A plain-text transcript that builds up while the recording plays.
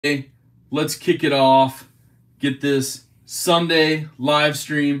Let's kick it off. Get this Sunday live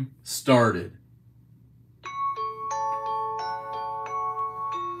stream started.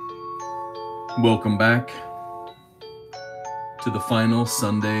 Welcome back to the final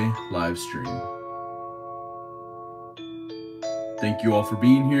Sunday live stream. Thank you all for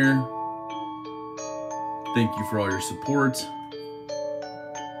being here. Thank you for all your support.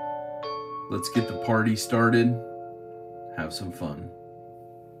 Let's get the party started. Have some fun.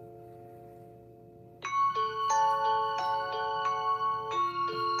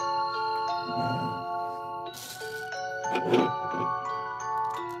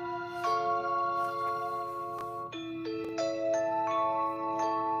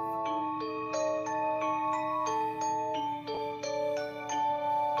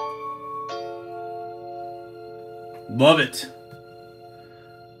 Love it.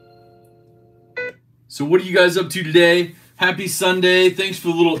 So what are you guys up to today? Happy Sunday. Thanks for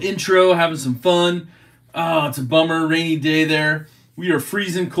the little intro. Having some fun. It's a bummer. Rainy day there. We are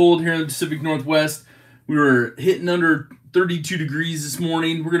freezing cold here in the Pacific Northwest. We were hitting under 32 degrees this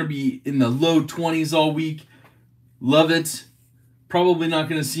morning. We're going to be in the low 20s all week. Love it. Probably not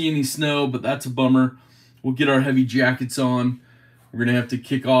going to see any snow, but that's a bummer. We'll get our heavy jackets on. We're going to have to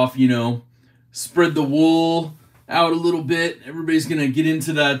kick off, spread the wool out a little bit. Everybody's going to get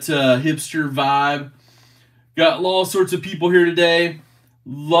into that hipster vibe. Got all sorts of people here today.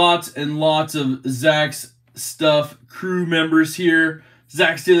 Lots and lots of Zach's stuff crew members here.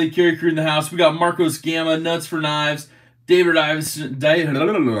 Zach's Daily Carry crew in the house. We got Marcos Gamma, Nuts for Knives, David Iverson,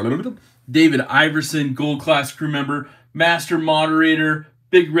 Gold Class crew member, Master Moderator,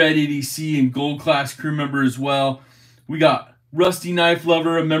 Big Red EDC, and Gold Class crew member as well. We got Rusty Knife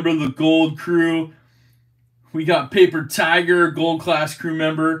Lover, a member of the Gold crew. We got Paper Tiger, Gold Class crew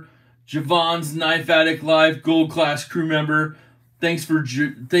member. Javon's Knife Addict Life, Gold Class crew member. Thanks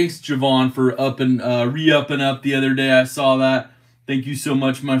Javon for re-upping up the other day. I saw that. Thank you so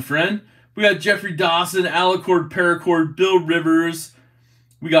much, my friend. We got Jeffrey Dawson, Alicord Paracord, Bill Rivers.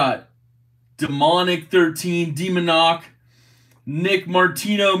 We got Demonic 13, Demonoc, Nick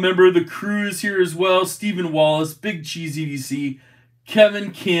Martino, member of the crew, is here as well. Stephen Wallace, Big Cheese EDC,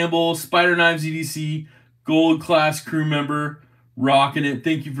 Kevin Campbell, Spider Knives EDC, Gold Class crew member, rocking it.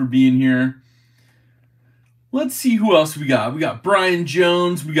 Thank you for being here. Let's see who else we got. We got Brian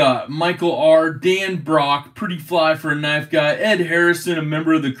Jones. We got Michael R. Dan Brock, Pretty Fly for a Knife Guy. Ed Harrison, a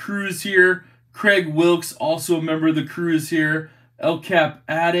member of the crew, is here. Craig Wilkes, also a member of the crew, is here. El Cap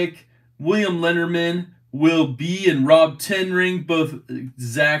Attic, William Lennerman, Will B, and Rob Tenring, both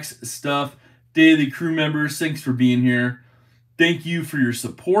Zach's stuff daily crew members. Thanks for being here. Thank you for your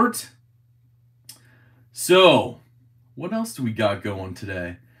support. So, what else do we got going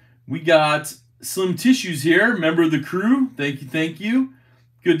today? We got Slim Tissues here, member of the crew. Thank you.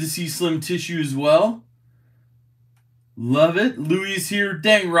 Good to see Slim Tissue as well. Love it. Louis is here.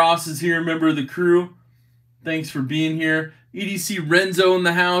 Dang Ross is here, member of the crew. Thanks for being here. EDC Renzo in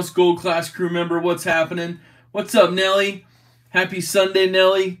the house, Gold Class crew member. What's happening? What's up, Nelly? Happy Sunday,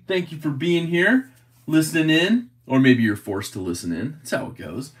 Nelly. Thank you for being here, listening in. Or maybe you're forced to listen in. That's how it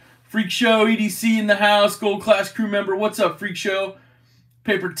goes. Freak Show, EDC in the house, Gold Class crew member. What's up, Freak Show?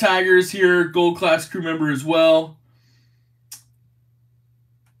 Paper Tiger is here, Gold Class crew member as well.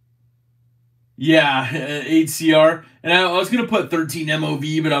 Yeah, 8CR. And I was going to put 13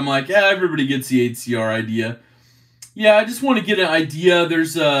 MOV, but I'm like, everybody gets the 8CR idea. Yeah, I just want to get an idea.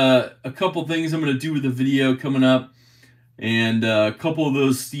 There's a couple things I'm going to do with the video coming up. And a couple of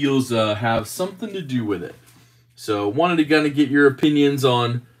those steals have something to do with it. So wanted to kind of get your opinions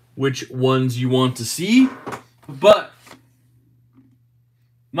on which ones you want to see. But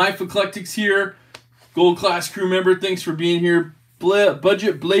Knife Eclectics here, Gold Class crew member. Thanks for being here.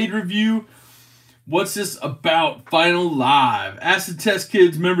 Budget Blade Review. What's this about? Final Live. Acid Test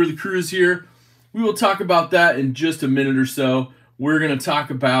Kids, member of the crew, is here. We will talk about that in just a minute or so. We're going to talk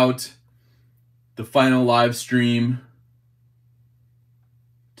about the final live stream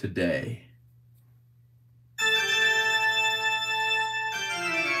today.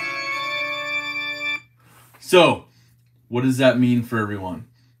 So, what does that mean for everyone?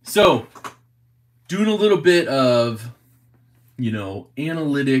 So, doing a little bit of,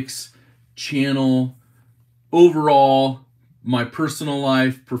 analytics, channel, overall, my personal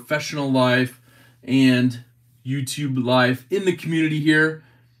life, professional life, and YouTube life in the community here.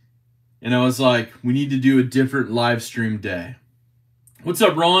 And I was like, we need to do a different live stream day. What's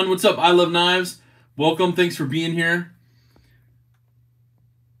up, Ron? What's up, I Love Knives? Welcome. Thanks for being here.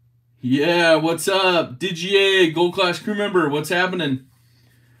 Yeah, what's up? Digier, Gold Class crew member, what's happening?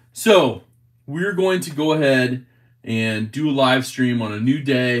 So, we're going to go ahead and do a live stream on a new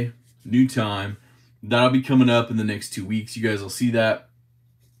day, new time. That'll be coming up in the next 2 weeks. You guys will see that.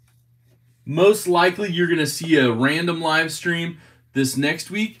 Most likely you're going to see a random live stream this next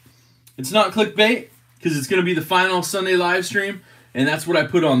week. It's not clickbait because it's going to be the final Sunday live stream, and that's what I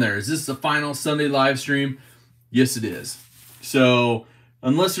put on there. Is this the final Sunday live stream? Yes, it is. So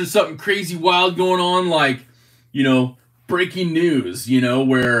unless there's something crazy wild going on, like, you know, breaking news, you know,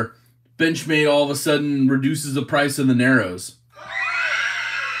 where Benchmade all of a sudden reduces the price of the Narrows,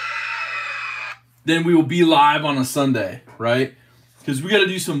 then we will be live on a Sunday, right? Because we got to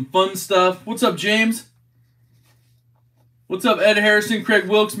do some fun stuff. What's up, James? What's up, Ed Harrison, Craig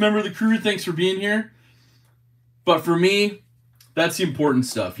Wilkes, member of the crew? Thanks for being here. But for me, that's the important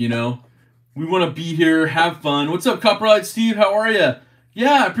stuff, you know? We want to be here, have fun. What's up, Copperlight Steve? How are you?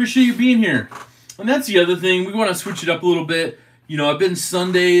 Yeah, I appreciate you being here. And that's the other thing. We want to switch it up a little bit. You know, I've been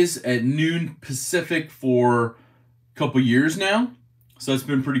Sundays at noon Pacific for a couple years now. So that's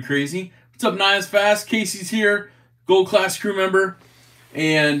been pretty crazy. What's up, Nias Fast? Casey's here, Gold Class crew member.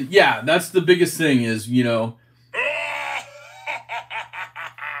 And yeah, that's the biggest thing is, you know,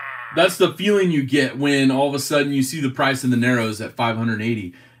 that's the feeling you get when all of a sudden you see the price of the Narrows at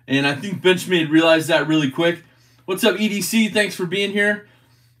 $580. And I think Benchmade realized that really quick. What's up, EDC? Thanks for being here.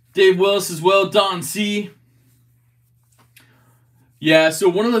 Dave Willis as well. Don C. Yeah, so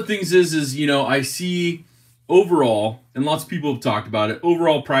one of the things is, you know, I see overall, and lots of people have talked about it,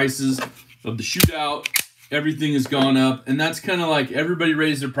 overall prices of the shootout, everything has gone up. And that's kind of like everybody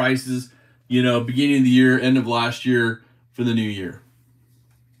raised their prices, you know, beginning of the year, end of last year for the new year.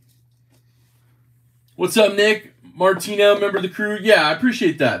 What's up, Nick? Martina, member of the crew. Yeah, I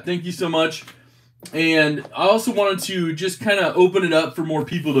appreciate that. Thank you so much. And I also wanted to just kind of open it up for more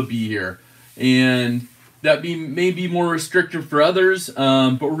people to be here. And that may be more restrictive for others,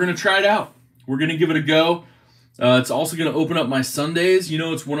 but we're going to try it out. We're going to give it a go. It's also going to open up my Sundays. You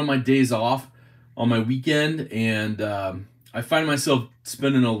know, it's one of my days off on my weekend. And I find myself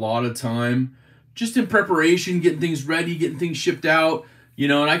spending a lot of time just in preparation, getting things ready, getting things shipped out. You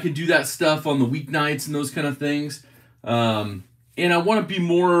know, and I can do that stuff on the weeknights and those kind of things. And I want to be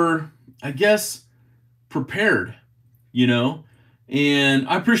more, I guess, prepared, you know. And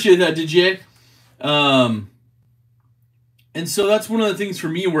I appreciate that, DJ. And so that's one of the things for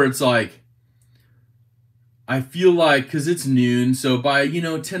me where it's like, I feel like, because it's noon, so by, you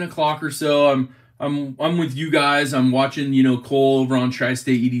know, 10 o'clock or so, I'm with you guys. I'm watching, you know, Cole over on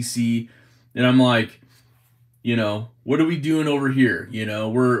Tri-State EDC, and I'm like, you know, what are we doing over here? You know,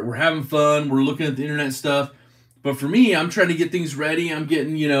 we're having fun. We're looking at the internet stuff. But for me, I'm trying to get things ready. I'm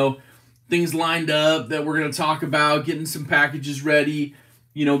getting, you know, things lined up that we're going to talk about, getting some packages ready,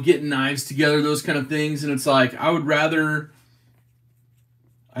 you know, getting knives together, those kind of things. And it's like, I would rather,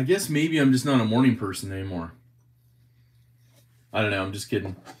 I guess maybe I'm just not a morning person anymore. I don't know. I'm just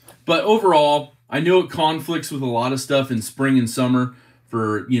kidding. But overall, I know it conflicts with a lot of stuff in spring and summer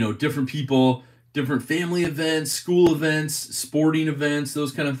for, you know, different people, different family events, school events, sporting events,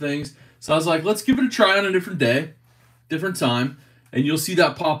 those kind of things. So I was like, let's give it a try on a different day, different time, and you'll see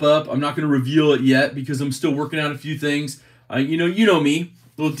that pop up. I'm not going to reveal it yet because I'm still working out a few things. You know me,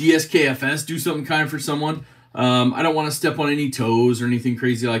 little dskfs, do something kind for someone. I don't want to step on any toes or anything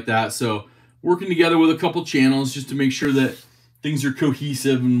crazy like that. So working together with a couple channels just to make sure that things are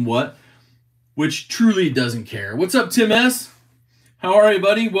cohesive and which truly doesn't care. What's up, Tim S? How are you,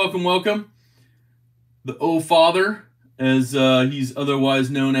 buddy? Welcome, welcome. The O Father, as he's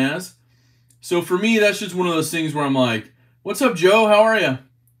otherwise known as. So for me, that's just one of those things where I'm like, what's up, Joe? How are you?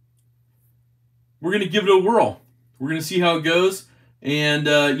 We're going to give it a whirl. We're going to see how it goes. And,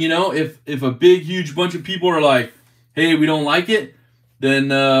 you know, if a big, huge bunch of people are like, hey, we don't like it, then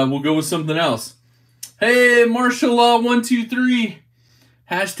we'll go with something else. Hey, Martial Law 123.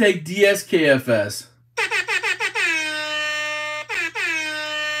 Hashtag dskfs.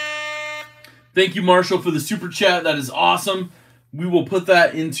 Thank you, Marshall, for the super chat. That is awesome. We will put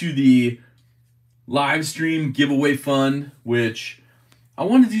that into the live stream giveaway fund, which I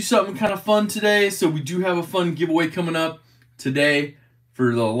want to do something kind of fun today. So we do have a fun giveaway coming up today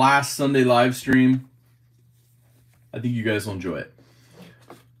for the last Sunday live stream. I think you guys will enjoy it.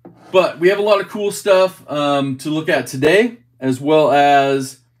 But we have a lot of cool stuff to look at today, as well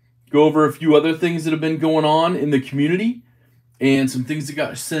as go over a few other things that have been going on in the community. And some things that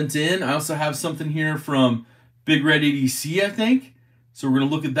got sent in. I also have something here from Big Red EDC, I think. So we're going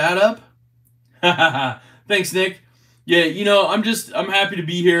to look at that up. Thanks, Nick. Yeah, you know, I'm happy to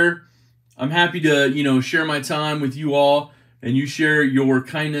be here. I'm happy to, you know, share my time with you all. And you share your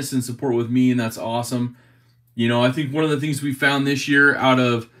kindness and support with me, and that's awesome. You know, I think one of the things we found this year out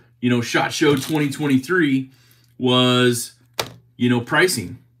of, you know, SHOT Show 2023 was, you know,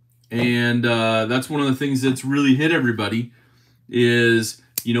 pricing. And that's one of the things that's really hit everybody is,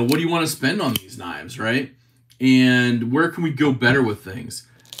 you know, what do you want to spend on these knives, right? And where can we go better with things?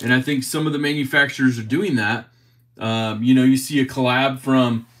 And I think some of the manufacturers are doing that. You know, you see a collab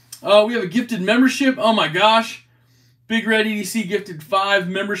from, oh, we have a gifted membership. Oh my gosh. Big Red EDC gifted 5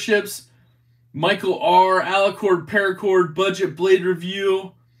 memberships. Michael R, Alicord, Paracord, Budget Blade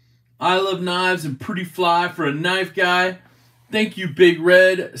Review, I Love Knives, and Pretty Fly for a knife guy. Thank you, Big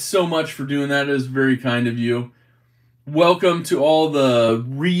Red, so much for doing that. It was very kind of you. Welcome to all the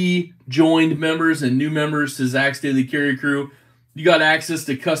rejoined members and new members to Zach's Daily Carry Crew. You got access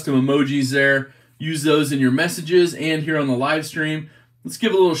to custom emojis there. Use those in your messages and here on the live stream. Let's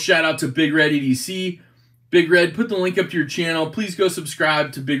give a little shout out to Big Red EDC. Big Red, put the link up to your channel. Please go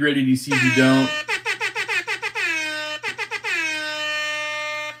subscribe to Big Red EDC if you don't.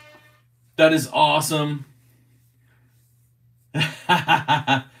 That is awesome.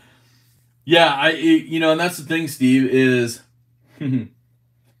 Yeah, you know, and that's the thing, Steve, is, and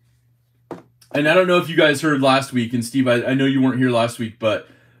I don't know if you guys heard last week, and Steve, I know you weren't here last week, but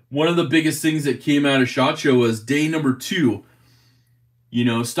one of the biggest things that came out of SHOT Show was day number 2. You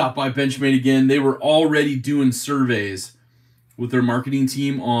know, stop by Benchmade again. They were already doing surveys with their marketing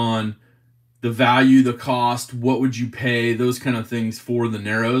team on the value, the cost, what would you pay, those kind of things for the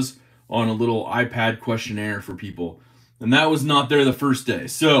Narrows on a little iPad questionnaire for people. And that was not there the first day.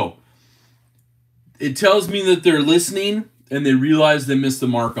 So it tells me that they're listening and they realize they missed the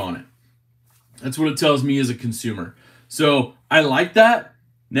mark on it. That's what it tells me as a consumer. So I like that.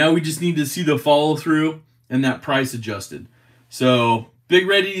 Now we just need to see the follow through and that price adjusted. So Big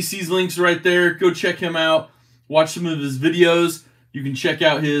Red EDC's links right there. Go check him out. Watch some of his videos. You can check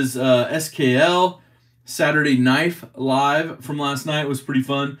out his SKL Saturday Knife live from last night. It was pretty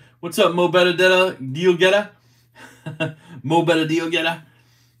fun. What's up, Mo Betta Deal Getta? Mo Betta Deal Getta.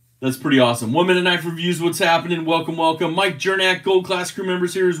 That's pretty awesome. 1 Minute Knife Reviews, what's happening? Welcome, welcome. Mike Jernak, Gold Class crew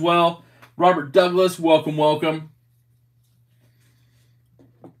members here as well. Robert Douglas, welcome, welcome.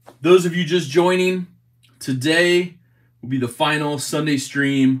 Those of you just joining, today will be the final Sunday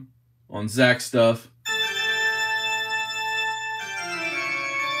stream on Zach Stuff.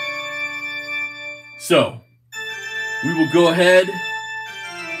 So, we will go ahead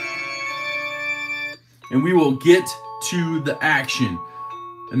and we will get to the action.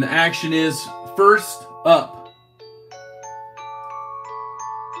 And the action is, first up,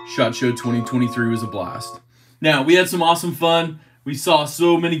 SHOT Show 2023 was a blast. Now, we had some awesome fun. We saw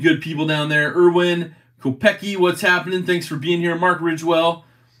so many good people down there. Erwin Kopecki, what's happening? Thanks for being here. Mark Ridgewell.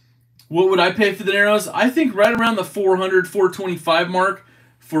 What would I pay for the Narrows? I think right around the 400, 425 mark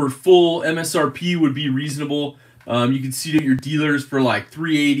for full MSRP would be reasonable. You can see it at your dealers for like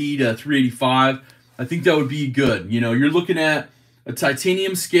 380 to 385. I think that would be good. You know, you're looking at a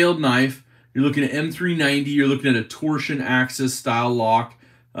titanium scaled knife. You're looking at M390. You're looking at a torsion axis style lock.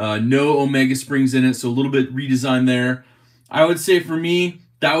 No Omega springs in it, so a little bit redesigned there. I would say for me,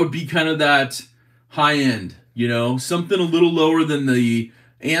 that would be kind of that high end, you know, something a little lower than the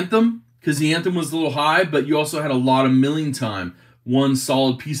Anthem, because the Anthem was a little high, but you also had a lot of milling time. One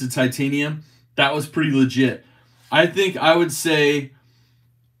solid piece of titanium. That was pretty legit. I think I would say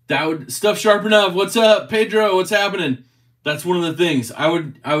that would, Stuff Sharp Enough. What's up, Pedro? What's happening? That's one of the things. I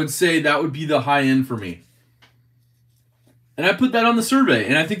would say that would be the high end for me. And I put that on the survey,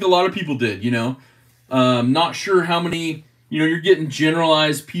 and I think a lot of people did, you know. Not sure how many, you know, you're getting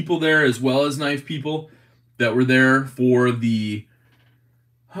generalized people there as well as knife people that were there for the,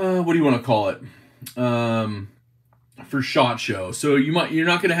 what do you want to call it? For SHOT Show. So you're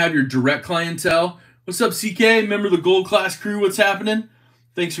not going to have your direct clientele. What's up, CK? Member of the Gold Class crew. What's happening?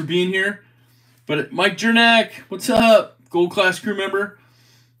 Thanks for being here. But Mike Jernak, what's up? Gold Class crew member.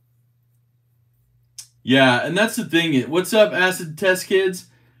 Yeah, and that's the thing. What's up, Acid Test Kids?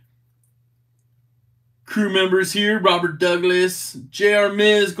 Crew members here. Robert Douglas, JR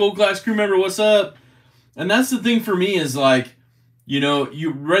Miz, Gold Class crew member. What's up? And that's the thing for me is like, you know,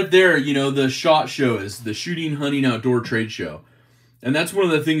 you right there, you know, the SHOT Show is the Shooting, Hunting, Outdoor Trade Show. And that's one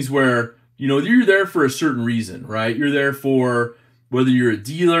of the things where, you know, you're there for a certain reason, right? You're there for whether you're a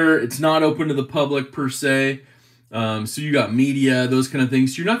dealer, it's not open to the public per se. So you got media, those kind of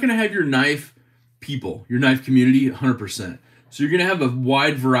things. So you're not going to have your knife people, your knife community, 100%. So you're going to have a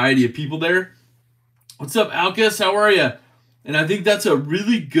wide variety of people there. What's up, Alcus? How are you? And I think that's a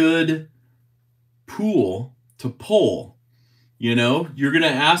really good pool to pull. You know, you're going to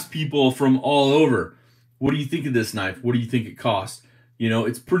ask people from all over, what do you think of this knife? What do you think it costs? You know,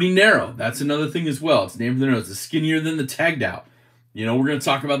 it's pretty narrow. That's another thing as well. It's named for the nose. It's skinnier than the tagged out. You know, we're going to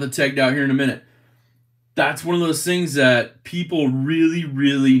talk about the tagged out here in a minute. that's one of those things that people really,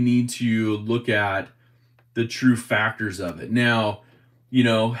 really need to look at the true factors of it. Now, you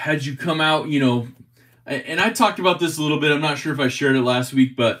know, had you come out, you know, and I talked about this a little bit. I'm not sure if I shared it last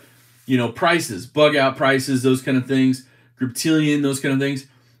week, but, you know, prices, bug out prices, those kind of things, Griptilian, those kind of things.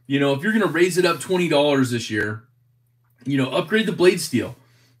 You know, if you're going to raise it up $20 this year, you know, upgrade the blade steel.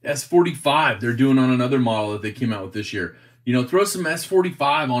 S45 they're doing on another model that they came out with this year. You know, throw some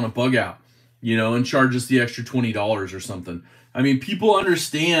S45 on a bug out, you know, and charge us the extra $20 or something. I mean, people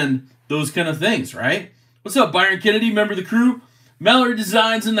understand those kind of things, right? What's up, Byron Kennedy, member of the crew? Mallory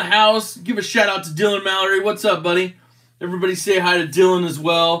Designs in the house. Give a shout out to Dylan Mallory. What's up, buddy? Everybody say hi to Dylan as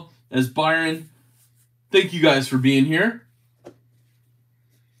well as Byron. Thank you guys for being here.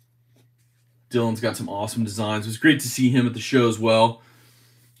 Dylan's got some awesome designs. It was great to see him at the show as well.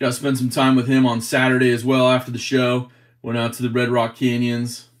 Got to spend some time with him on Saturday as well after the show. Went out to the Red Rock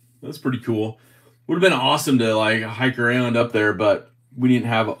Canyons. That's pretty cool. Would have been awesome to like hike around up there, but we didn't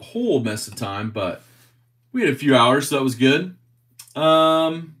have a whole mess of time, but we had a few hours, so that was good.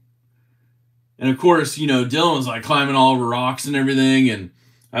 And of course, you know, Dylan was like climbing all over rocks and everything, and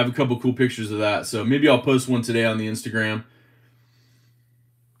I have a couple cool pictures of that, so maybe I'll post one today on the Instagram.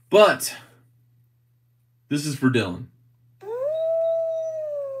 But this is for Dylan.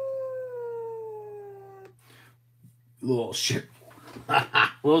 Little shit.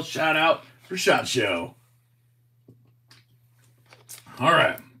 Little shout out for SHOT Show. All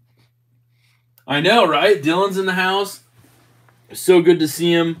right. I know, right? Dylan's in the house. So good to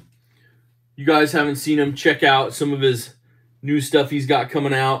see him. You guys haven't seen him, check out some of his new stuff he's got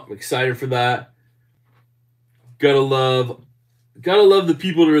coming out. I'm excited for that. Gotta love the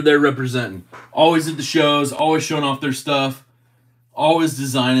people that are there representing. Always at the shows, always showing off their stuff, always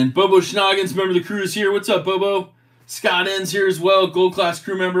designing. Bobo Schnoggins, member of the crew, is here. What's up, Bobo? Scott N's here as well, Gold Class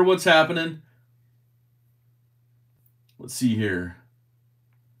crew member. What's happening? Let's see here.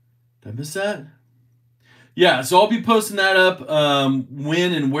 Did I miss that? Yeah, so I'll be posting that up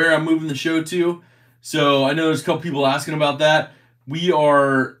when and where I'm moving the show to. So I know there's a couple people asking about that. We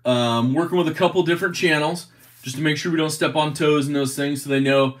are working with a couple different channels just to make sure we don't step on toes and those things, so they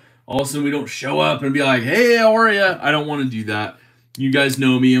know all of a sudden we don't show up and be like, hey, how are you? I don't want to do that. You guys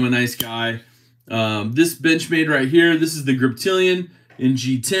know me. I'm a nice guy. This Benchmade right here, this is the Griptilian in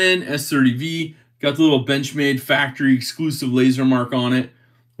G10 S30V. Got the little Benchmade factory exclusive laser mark on it,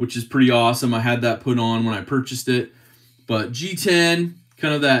 which is pretty awesome. I had that put on when I purchased it. But G10,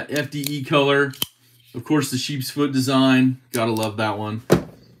 kind of that FDE color. Of course, the sheep's foot design. Gotta love that one.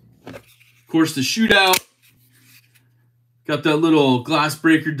 Of course, the shootout. Got that little glass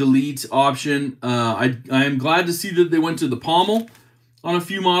breaker delete option. I am glad to see that they went to the pommel on a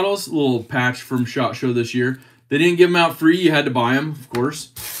few models. A little patch from SHOT Show this year. They didn't give them out free. You had to buy them, of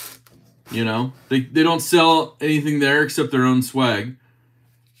course. You know, they don't sell anything there except their own swag.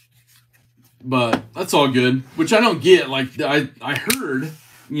 But that's all good, which I don't get. Like, I heard,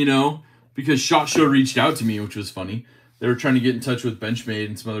 you know, because SHOT Show reached out to me, which was funny. They were trying to get in touch with Benchmade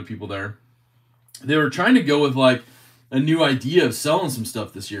and some other people there. They were trying to go with, like, a new idea of selling some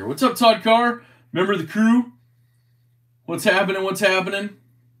stuff this year. What's up, Todd Carr? Member of the crew? What's happening? What's happening?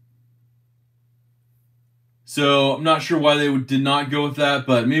 So I'm not sure why they did not go with that,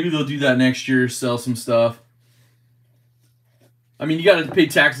 but maybe they'll do that next year, sell some stuff. I mean, you got to pay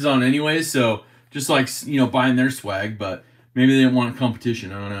taxes on it anyway, so just like, you know, buying their swag, but maybe they didn't want a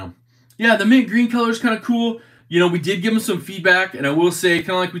competition. I don't know. Yeah, the mint green color is kind of cool. You know, we did give them some feedback, and I will say,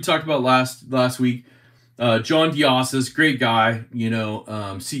 kind of like we talked about last week, John Diasas, great guy, you know,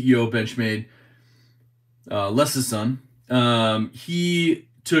 CEO of Benchmade, Les's son. He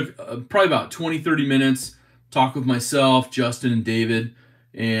took probably about 20-30 minutes, talk with myself, Justin, and David,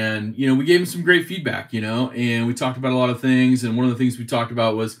 and, you know, we gave him some great feedback, you know, and we talked about a lot of things, and one of the things we talked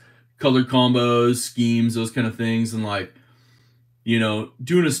about was color combos, schemes, those kind of things, and, like, you know,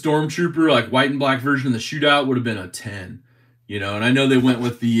 doing a Stormtrooper, like, white and black version of the shootout would have been a 10, you know, and I know they went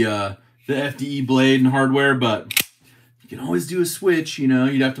with the FDE blade and hardware, but you can always do a switch, you know,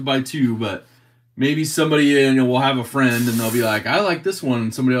 you'd have to buy two, but maybe somebody, you know, will have a friend, and they'll be like, I like this one,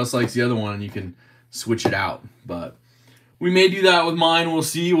 and somebody else likes the other one, and you can switch it out, but we may do that with mine. We'll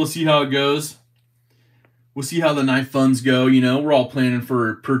see. We'll see how it goes. We'll see how the knife funds go. You know, we're all planning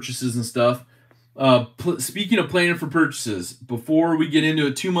for purchases and stuff. Speaking of planning for purchases, before we get into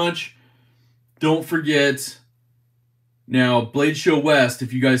it too much, don't forget, now, Blade Show West,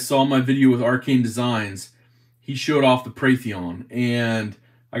 if you guys saw my video with Arcane Designs, he showed off the Praetheon, and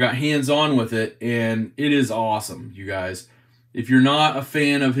I got hands-on with it, and it is awesome, you guys. If you're not a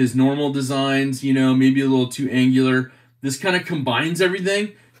fan of his normal designs, you know, maybe a little too angular, this kind of combines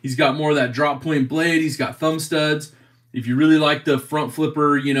everything. He's got more of that drop point blade. He's got thumb studs. If you really like the front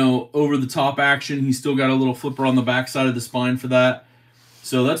flipper, you know, over the top action, he's still got a little flipper on the back side of the spine for that.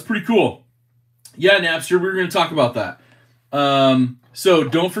 So that's pretty cool. Yeah, Napster, we were going to talk about that. So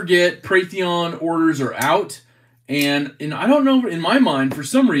don't forget, Praytheon orders are out. And I don't know, in my mind, for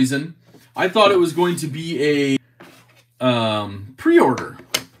some reason, I thought it was going to be a pre-order,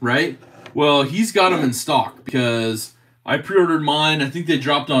 right? Well, he's got them in stock because I pre-ordered mine. I think they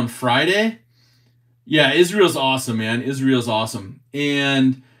dropped on Friday. Yeah, Israel's awesome, man. Israel's awesome.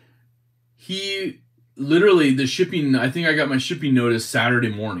 And he literally, the shipping, I think I got my shipping notice Saturday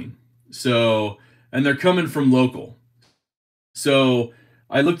morning. So, and they're coming from local. So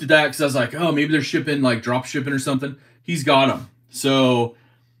I looked at that because I was like, oh, maybe they're shipping, like drop shipping or something. He's got them. So,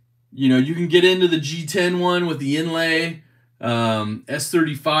 you know, you can get into the G10 one with the inlay,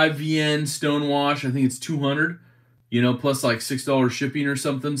 S35 VN Stonewash. I think it's 200, you know, plus like $6 shipping or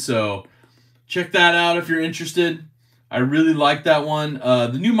something. So check that out if you're interested. I really like that one.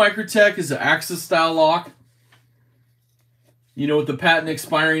 The new Microtech is an Axis style lock. You know, with the patent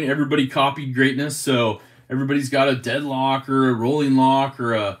expiring, everybody copied greatness. So everybody's got a deadlock or a rolling lock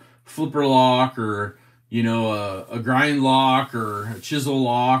or a flipper lock or, you know, a grind lock or a chisel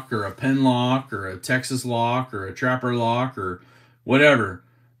lock or a pen lock or a Texas lock or a trapper lock or whatever,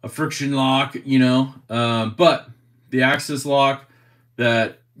 a friction lock, you know. But the Axis lock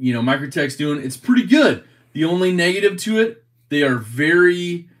that, you know, Microtech's doing, it's pretty good. The only negative to it, they are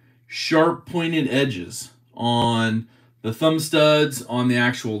very sharp pointed edges on the thumb studs, on the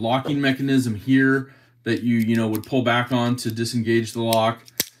actual locking mechanism here that you know, would pull back on to disengage the lock.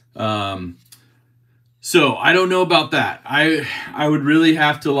 So I don't know about that. I would really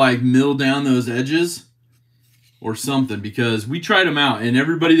have to like mill down those edges or something, because we tried them out and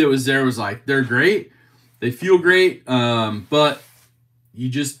everybody that was there was like, they're great. They feel great. But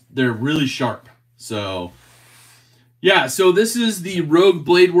they're really sharp. So yeah, so this is the Rogue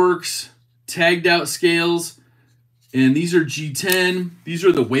Blade Works tagged out scales. And these are G10. These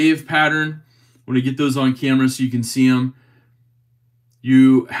are the wave pattern. I'm going to get those on camera so you can see them.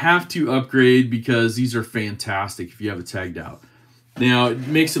 You have to upgrade because these are fantastic if you have it tagged out. Now, it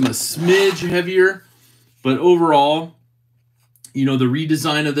makes them a smidge heavier, but overall, you know, the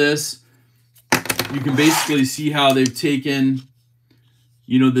redesign of this, you can basically see how they've taken,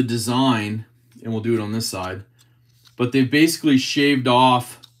 you know, the design, and we'll do it on this side, but they've basically shaved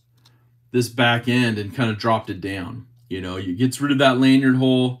off this back end and kind of dropped it down. You know, it gets rid of that lanyard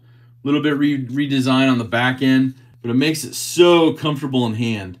hole, a little bit redesign on the back end, but it makes it so comfortable in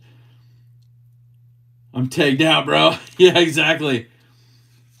hand. I'm tagged out, bro. Yeah, exactly.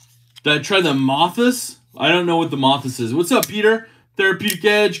 Did I try the Mothus? I don't know what the Mothus is. What's up, Peter? Therapeutic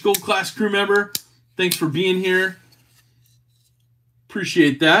Edge, Gold Class crew member. Thanks for being here.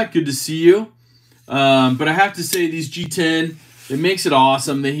 Appreciate that. Good to see you. But I have to say, these G10, it makes it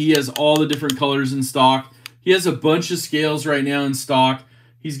awesome that he has all the different colors in stock. He has a bunch of scales right now in stock.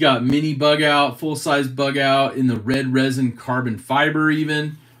 He's got mini bug out, full-size bug out in the red resin carbon fiber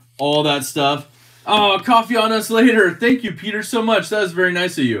even. All that stuff. Oh, coffee on us later. Thank you, Peter, so much. That was very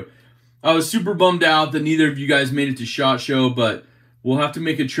nice of you. I was super bummed out that neither of you guys made it to SHOT Show, but we'll have to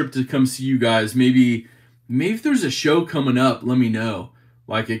make a trip to come see you guys. Maybe if there's a show coming up, let me know.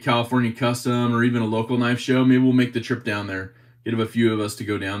 Like a California Custom or even a local knife show. Maybe we'll make the trip down there. Get a few of us to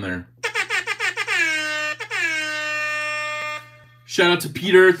go down there. Shout out to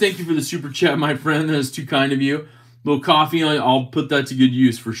Peter. Thank you for the super chat, my friend. That is too kind of you. A little coffee, I'll put that to good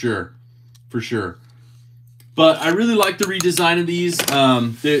use for sure. For sure. But I really like the redesign of these.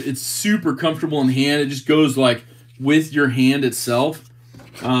 It's super comfortable in hand. It just goes like with your hand itself.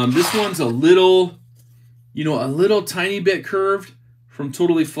 This one's a little, you know, a little tiny bit curved from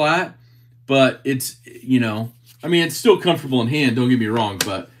totally flat. But it's, you know, I mean, it's still comfortable in hand, don't get me wrong.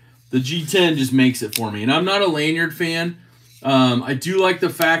 But the G10 just makes it for me. And I'm not a lanyard fan. I do like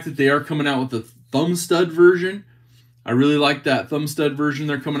the fact that they are coming out with the thumb stud version. I really like that thumb stud version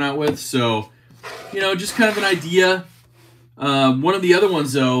they're coming out with. So, you know, just kind of an idea. One of the other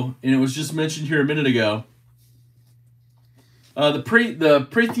ones, though, and it was just mentioned here a minute ago, the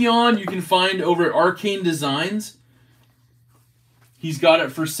Praytheon you can find over at Arcane Designs. He's got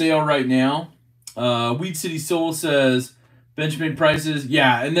it for sale right now. Weed City Soul says Benchmade prices.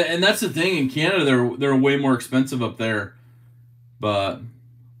 Yeah, and that's the thing. In Canada, they're way more expensive up there. But,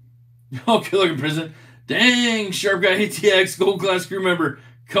 oh, good looking prison. Dang, Sharp Guy ATX, Gold Class crew member,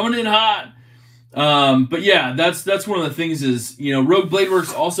 coming in hot. But yeah, that's one of the things is, you know, Rogue Blade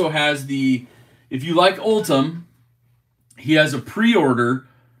Works also has the, if you like Ultim, he has a pre-order,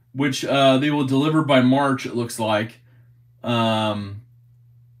 which they will deliver by March, it looks like.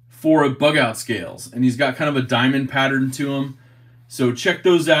 for bug out scales, and he's got kind of a diamond pattern to him. So check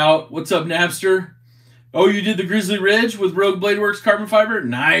those out. What's up, Napster? Oh, you did the Grizzly Ridge with Rogue Blade Works carbon fiber?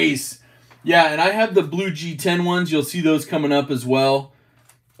 Nice. Yeah, and I have the blue G10 ones. You'll see those coming up as well.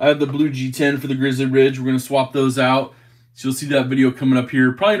 I have the blue G10 for the Grizzly Ridge. We're going to swap those out. So you'll see that video coming up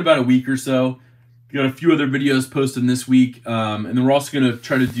here probably in about a week or so. We got a few other videos posted this week. And then we're also going to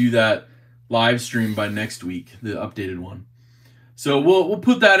try to do that live stream by next week, the updated one. So we'll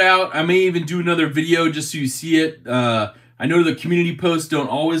put that out. I may even do another video just so you see it. I know the community posts don't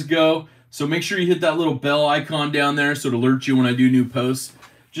always go, so make sure you hit that little bell icon down there so it alerts you when I do new posts,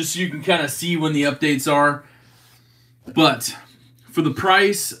 just so you can kind of see when the updates are. But for the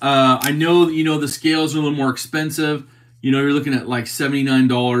price, I know the scales are a little more expensive. You're looking at like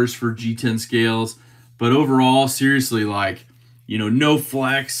 $79 for G10 scales, but overall, seriously, like, no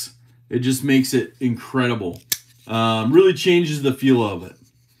flex. It just makes it incredible. Really changes the feel of it.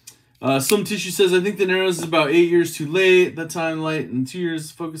 Some Tissue says, I think the Narrows is about 8 years too late. That time light and 2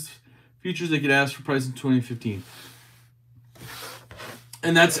 years focus features they could ask for price in 2015.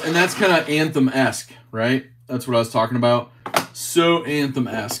 And that's kind of Anthem-esque, right? That's what I was talking about. So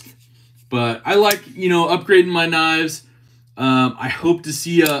Anthem-esque. But I like, upgrading my knives. I hope to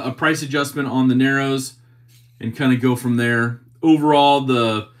see a price adjustment on the Narrows and kind of go from there. Overall,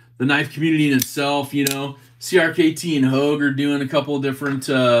 the knife community in itself, CRKT and Hogue are doing a couple of different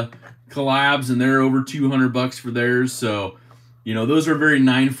collabs, and they're over $200 for theirs. So, those are very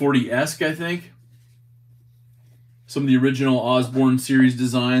 940-esque, I think. Some of the original Osborne series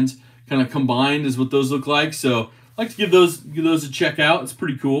designs kind of combined is what those look like. So, I like to give those a check out. It's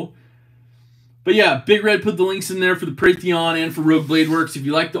pretty cool. But yeah, Big Red put the links in there for the Praetheon and for Rogue Blade Works. If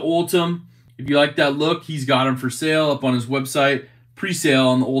you like the Ultim, if you like that look, he's got them for sale up on his website. Pre-sale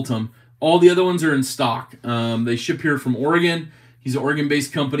on the Ultim. All the other ones are in stock. They ship here from Oregon. He's an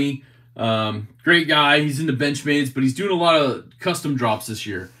Oregon-based company. Great guy. He's into Benchmades, but he's doing a lot of custom drops this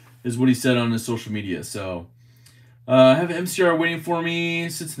year, is what he said on his social media. So, I have an MCR waiting for me.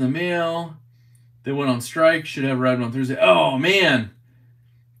 Sits in the mail. They went on strike. Should have arrived on Thursday. Oh, man.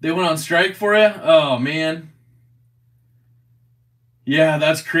 They went on strike for you? Oh, man. Yeah,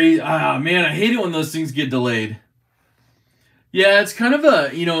 that's crazy. Ah, man, I hate it when those things get delayed. Yeah, it's kind of a,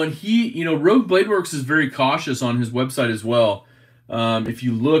 and Rogue Blade Works is very cautious on his website as well. If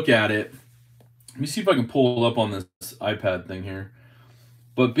you look at it, let me see if I can pull it up on this iPad thing here.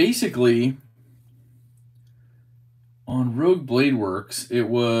 But basically, on Rogue Blade Works, it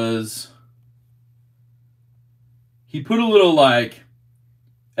was, he put a little like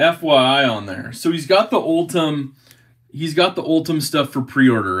FYI on there. So he's got the Ultim stuff for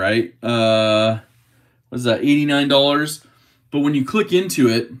pre-order, right? What is that, $89? But when you click into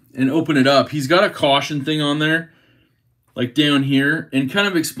it and open it up, he's got a caution thing on there, like down here, and kind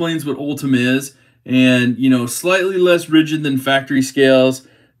of explains what Ultim is. And, slightly less rigid than factory scales.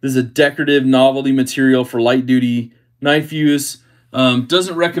 This is a decorative novelty material for light duty knife use.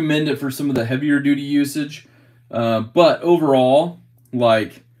 Doesn't recommend it for some of the heavier duty usage. But overall,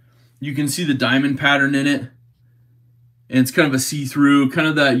 like, you can see the diamond pattern in it. And it's kind of a see-through, kind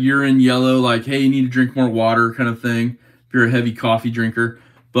of that urine yellow, like, hey, you need to drink more water kind of thing if you're a heavy coffee drinker.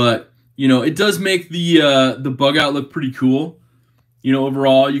 But, it does make the bug out look pretty cool.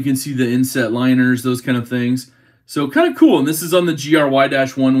 Overall, you can see the inset liners, those kind of things. So kind of cool. And this is on the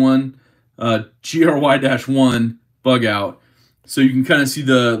GRY-1 bug out. So you can kind of see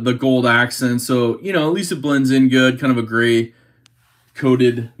the gold accent. So, at least it blends in good, kind of a gray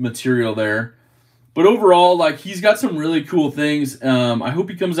coated material there. But overall, like, he's got some really cool things. I hope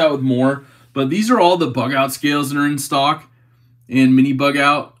he comes out with more. But these are all the bug out scales that are in stock and mini bug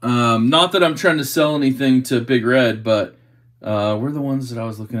out. Not that I'm trying to sell anything to Big Red, but where are the ones that I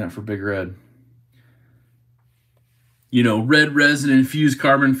was looking at for Big Red? Red resin infused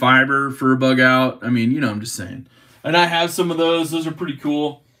carbon fiber for a bug out. I mean, I'm just saying. And I have some of those. Those are pretty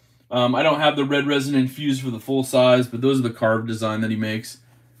cool. I don't have the red resin infused for the full size, but those are the carved design that he makes.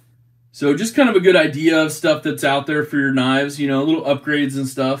 So just kind of a good idea of stuff that's out there for your knives, little upgrades and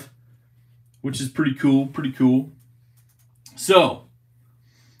stuff, which is pretty cool, So,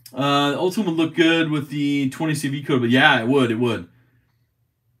 Ultim would look good with the 20 CV code, but yeah, it would.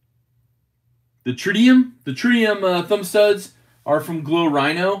 The tritium thumb studs are from Glow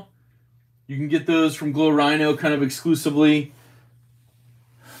Rhino. You can get those from Glow Rhino kind of exclusively.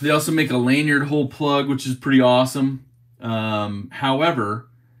 They also make a lanyard hole plug, which is pretty awesome. However,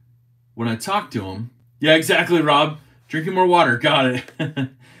 when I talked to them, yeah, exactly, Rob. Drinking more water, got it.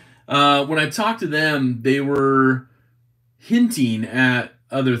 When I talked to them, they were hinting at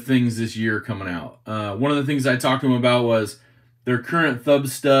other things this year coming out. One of the things I talked to them about was, Their current thumb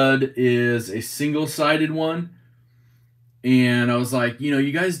stud is a single-sided one. And I was like,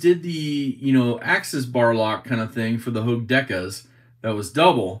 you guys did the, axis bar lock kind of thing for the Hogue Decas. That was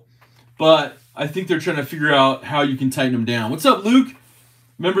double. But I think they're trying to figure out how you can tighten them down. What's up, Luke?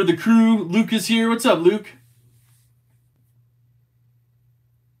 Member of the crew, Luke is here. What's up, Luke?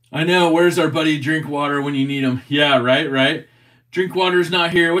 I know, where's our buddy Drinkwater when you need him? Yeah, right. Drinkwater's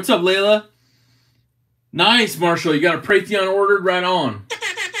not here. What's up, Layla? Nice, Marshall. You got a Praetheon ordered? Right on.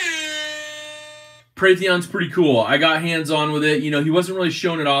 Praetheon's pretty cool. I got hands-on with it. He wasn't really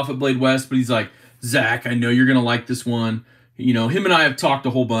showing it off at Blade West, but he's like, Zach, I know you're going to like this one. Him and I have talked a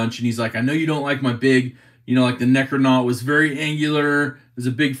whole bunch, and he's like, I know you don't like my big, like the Necronaut was very angular. It was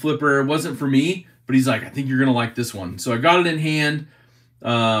a big flipper. It wasn't for me, but he's like, I think you're going to like this one. So I got it in hand.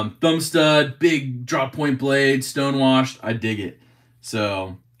 Thumb stud, big drop point blade, stonewashed. I dig it.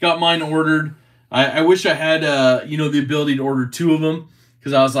 So got mine ordered. I wish I had, the ability to order 2 of them.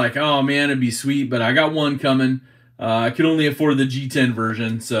 Because I was like, oh, man, it'd be sweet. But I got one coming. I could only afford the G10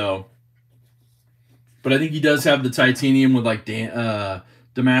 version. So, but I think he does have the titanium with like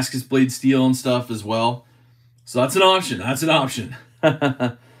Damascus blade steel and stuff as well. So that's an option.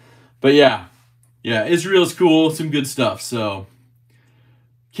 But yeah, Israel's cool. Some good stuff. So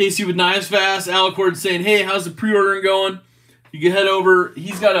Casey with Knives Fast. Alicord saying, hey, how's the pre-ordering going? You can head over.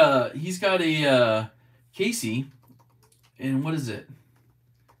 He's got a Casey. And what is it?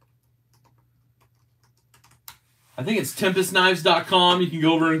 I think it's TempestKnives.com. You can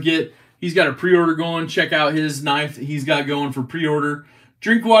go over and he's got a pre-order going. Check out his knife he's got going for pre-order.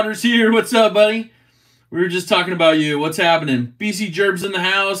 Drinkwater's here. What's up, buddy? We were just talking about you. What's happening? BC Gerb's in the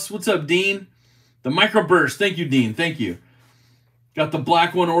house. What's up, Dean? The microburst. Thank you, Dean. Thank you. Got the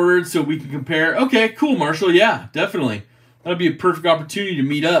black one ordered so we can compare. Okay, cool, Marshall. Yeah, definitely. That'd be a perfect opportunity to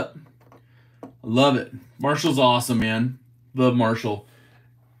meet up. I love it. Marshall's awesome, man. Love Marshall.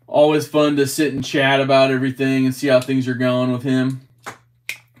 Always fun to sit and chat about everything and see how things are going with him.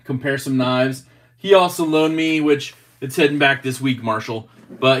 Compare some knives. He also loaned me, which it's heading back this week, Marshall,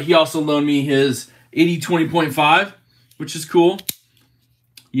 but he also loaned me his 80-20.5, which is cool.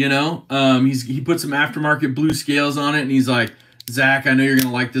 He put some aftermarket blue scales on it, and he's like, Zach, I know you're going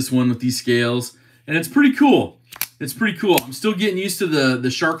to like this one with these scales. And it's pretty cool. I'm still getting used to the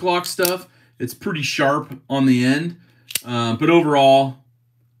shark lock stuff. It's pretty sharp on the end. But overall,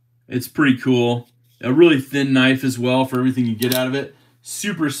 it's pretty cool. A really thin knife as well for everything you get out of it.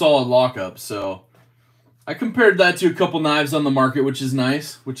 Super solid lockup. So I compared that to a couple knives on the market, which is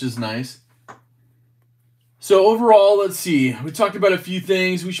nice. So overall, let's see. We talked about a few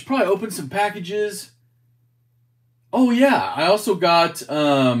things. We should probably open some packages. Oh, yeah. I also got...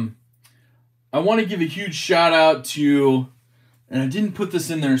 I want to give a huge shout out to... And I didn't put this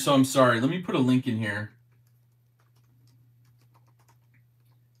in there, so I'm sorry. Let me put a link in here.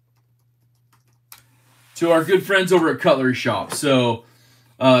 To our good friends over at Cutlery Shop. So,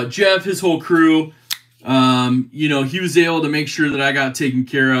 Jeff, his whole crew, he was able to make sure that I got taken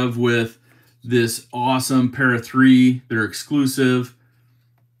care of with this awesome pair of 3 that are exclusive.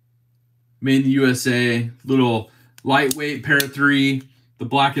 Made in the USA. Little lightweight pair of 3. The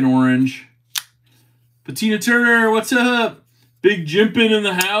black and orange. Patina Turner, what's up? Big Jimpin in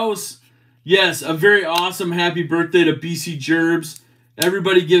the house. Yes, a very awesome happy birthday to BC Gerbs.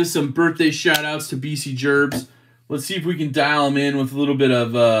 Everybody give some birthday shout-outs to BC Gerbs. Let's see if we can dial them in with a little bit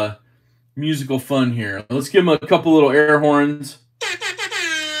of musical fun here. Let's give them a couple little air horns.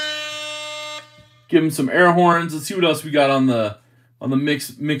 Give them some air horns. Let's see what else we got on the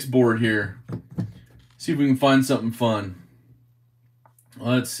mix board here. See if we can find something fun.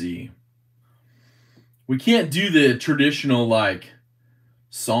 Let's see. We can't do the traditional,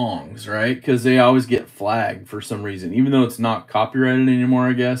 songs, right? Because they always get flagged for some reason, even though it's not copyrighted anymore,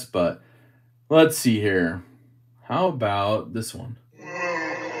 I guess. But let's see here. How about this one?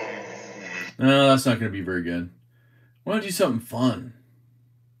 No, that's not going to be very good. I want to do something fun.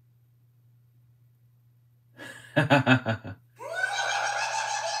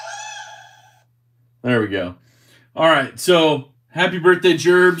 There we go. All right, so happy birthday,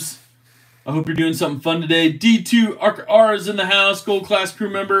 Gerbs. I hope you're doing something fun today. D2R is in the house, Gold Class crew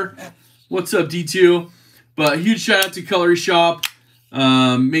member. What's up, D2? But huge shout out to Cutlery Shop.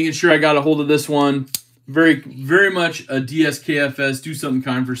 Making sure I got a hold of this one. Very, very much a dskfs, do something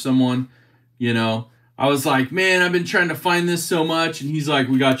kind for someone. I was like, man, I've been trying to find this so much. And he's like,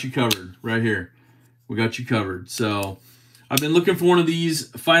 we got you covered right here. We got you covered. So I've been looking for one of these.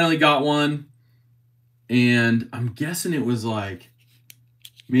 Finally got one. And I'm guessing it was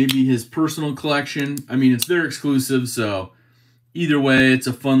maybe his personal collection. I mean, it's their exclusive, so either way, it's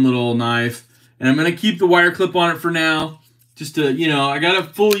a fun little knife. And I'm going to keep the wire clip on it for now. Just to, you know, I got to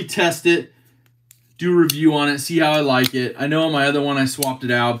fully test it, do a review on it, see how I like it. I know on my other one I swapped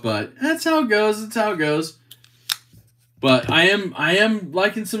it out, but that's how it goes. That's how it goes. But I am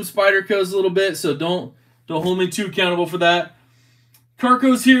liking some Spyderco's a little bit, so don't hold me too accountable for that.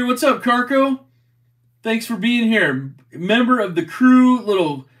 Carco's here. What's up, Carco? Thanks for being here. Member of the crew,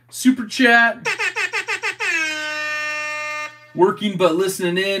 little super chat. Working but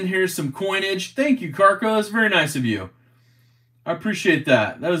listening in. Here's some coinage. Thank you, Carco. That's very nice of you. I appreciate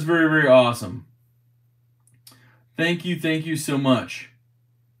that. That was very, very awesome. Thank you so much.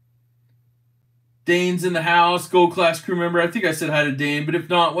 Dane's in the house, Gold Class crew member. I think I said hi to Dane, but if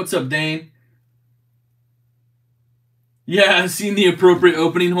not, what's up, Dane? Yeah, I've seen the appropriate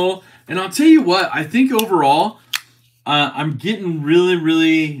opening hole. And I'll tell you what, I think overall, I'm getting really,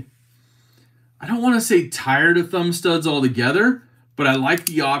 really, I don't want to say tired of thumb studs altogether, but I like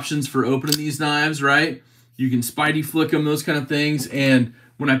the options for opening these knives, right? You can Spidey flick them, those kind of things. And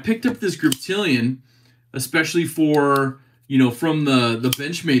when I picked up this Griptilian, especially for, you know, from the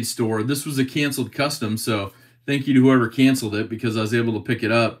Benchmade store, this was a canceled custom. So thank you to whoever canceled it, because I was able to pick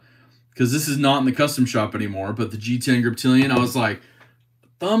it up. Because this is not in the custom shop anymore. But the G10 Griptilian, I was like,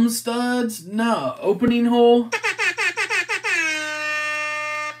 thumb studs? No. Opening hole?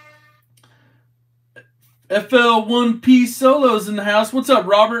 FL1P Solos in the house. What's up,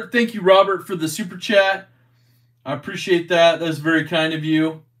 Robert? Thank you, Robert, for the super chat. I appreciate that. That's very kind of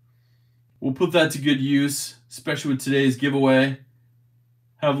you. We'll put that to good use, especially with today's giveaway.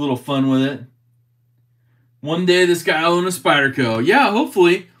 Have a little fun with it. One day this guy will own a Spyderco. Yeah,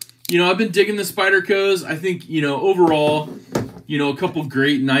 hopefully. You know, I've been digging the Spydercos. I think, you know, overall, you know, a couple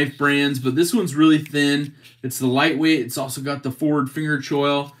great knife brands, but this one's really thin. It's the lightweight. It's also got the forward finger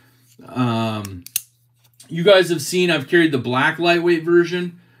choil. You guys have seen I've carried the black lightweight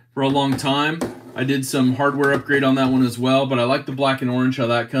version for a long time. I did some hardware upgrade on that one as well, but I like the black and orange, how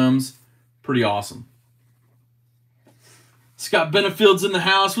that comes. Pretty awesome. Scott Benefield's in the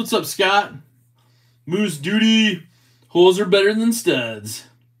house. What's up, Scott? Moose duty. Holes are better than studs.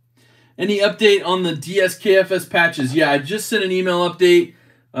 Any update on the dskfs patches? Yeah, I just sent an email update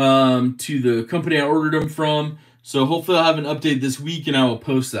to the company I ordered them from. So hopefully I'll have an update this week and I will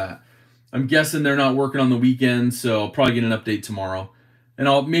post that. I'm guessing they're not working on the weekend, so I'll probably get an update tomorrow.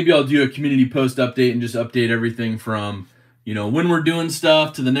 And maybe I'll do a community post update and just update everything from, you know, when we're doing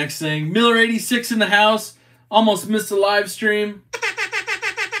stuff to the next thing. Miller86 in the house. Almost missed the live stream.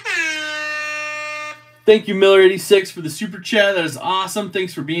 Thank you, Miller86, for the super chat. That is awesome.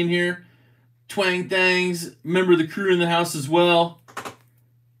 Thanks for being here. Twang Thangs, member of the crew in the house as well.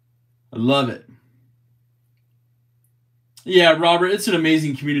 I love it. Yeah, Robert, it's an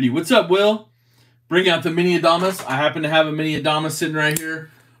amazing community. What's up, Will? Bring out the Mini Adamas. I happen to have a Mini Adamas sitting right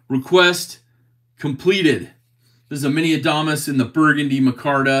here. Request completed. This is a Mini Adamas in the Burgundy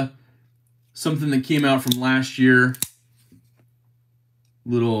Micarta. Something that came out from last year.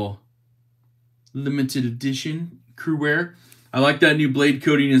 Little limited edition crew wear. I like that new blade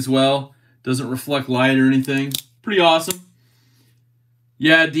coating as well. Doesn't reflect light or anything. Pretty awesome.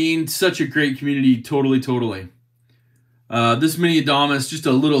 Yeah, Dean, such a great community. Totally, totally. This Mini Adamas, just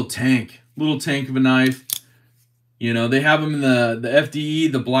a little tank of a knife. You know, they have them in the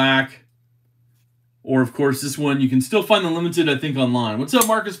FDE, the black, or of course this one. You can still find the limited, I think, online. What's up,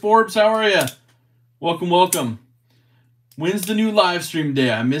 Marcus Forbes? How are you? Welcome, welcome. When's the new live stream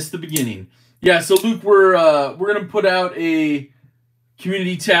day? I missed the beginning. Yeah, so Luke, we're gonna put out a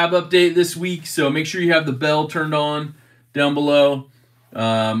community tab update this week, so make sure you have the bell turned on down below.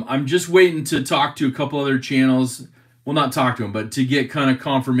 I'm just waiting to talk to a couple other channels. Well, not talk to them, but to get kind of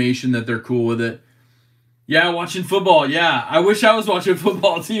confirmation that they're cool with it. Yeah, watching football. Yeah, I wish I was watching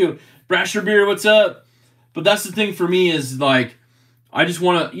football too. Brasher Beer, what's up? But that's the thing for me is, like, I just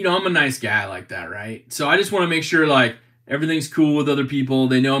want to, you know, I'm a nice guy like that, right? So I just want to make sure, like, everything's cool with other people.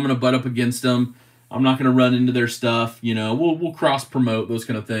 They know I'm going to butt up against them. I'm not going to run into their stuff. You know, we'll cross-promote, those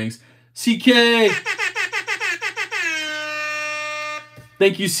kind of things. CK!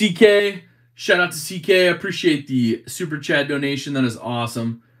 Thank you, CK. Shout out to CK. I appreciate the super chat donation. That is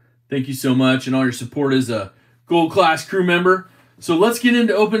awesome. Thank you so much. And all your support as a Gold Class crew member. So let's get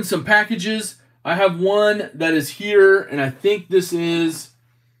into open some packages. I have one that is here, and I think this is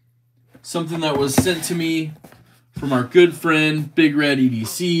something that was sent to me from our good friend, Big Red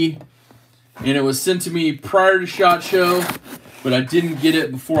EDC. And it was sent to me prior to SHOT Show, but I didn't get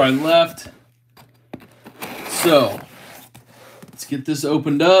it before I left. So let's get this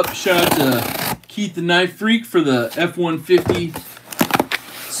opened up. Shout out to Keith the Knife Freak for the F-150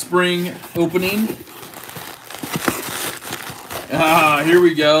 spring opening. Here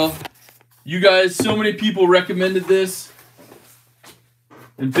we go. You guys, so many people recommended this.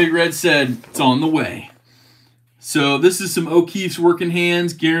 And Big Red said, it's on the way. So this is some O'Keefe's Working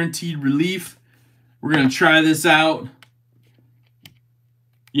Hands, Guaranteed Relief. We're going to try this out.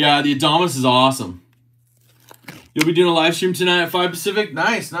 Yeah, the Adamas is awesome. You'll be doing a live stream tonight at 5 Pacific?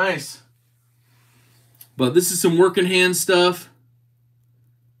 Nice, nice. But this is some Working Hand stuff.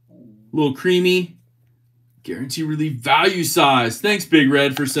 A little creamy. Guaranteed Relief value size. Thanks, Big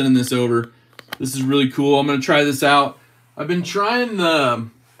Red, for sending this over. This is really cool. I'm going to try this out. I've been trying the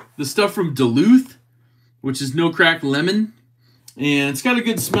stuff from Duluth, which is No Crack Lemon. And it's got a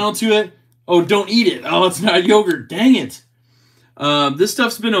good smell to it. Oh, don't eat it. Oh, it's not yogurt. Dang it. This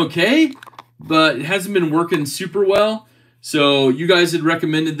stuff's been okay, but it hasn't been working super well. So you guys had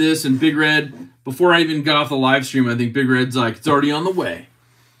recommended this, and Big Red, before I even got off the live stream, I think Big Red's like, it's already on the way.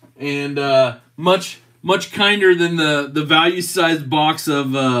 And much kinder than the value-sized box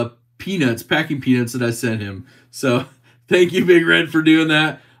of peanuts, packing peanuts that I sent him. So thank you, Big Red, for doing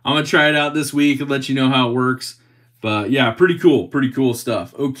that. I'm going to try it out this week and let you know how it works. But yeah, pretty cool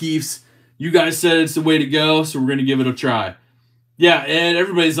stuff. O'Keefe's, you guys said it's the way to go, so we're going to give it a try. Yeah, and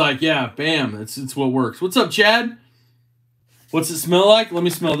everybody's like, yeah, bam, it's what works. What's up, Chad? What's it smell like? Let me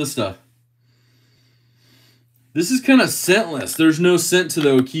smell this stuff. This is kind of scentless. There's no scent to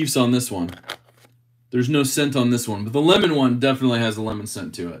the O'Keefe's on this one. There's no scent on this one, but the lemon one definitely has a lemon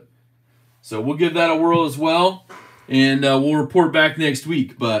scent to it. So we'll give that a whirl as well, and we'll report back next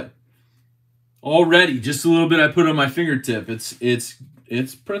week. But already, just a little bit I put on my fingertip. It's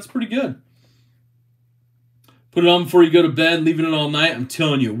pretty good. Put it on before you go to bed, leaving it all night. I'm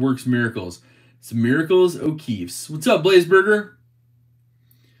telling you, it works miracles. It's Miracles O'Keefe's. What's up, Blazeburger?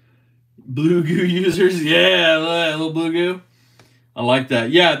 Blue Goo users. Yeah, a little Blue Goo. I like that.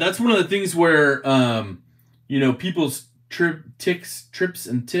 Yeah, that's one of the things where, you know, people's tricks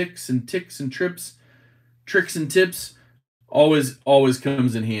and tips always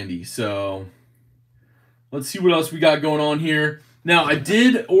comes in handy. So let's see what else we got going on here. Now, I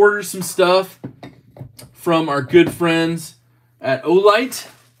did order some stuff from our good friends at Olight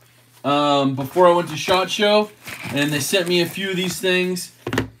before I went to SHOT Show, and they sent me a few of these things.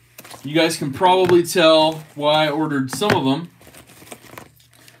 You guys can probably tell why I ordered some of them,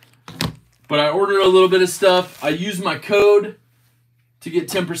 but I ordered a little bit of stuff. I used my code to get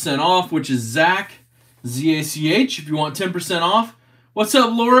 10% off, which is Zach, Z-A-C-H, if you want 10% off. What's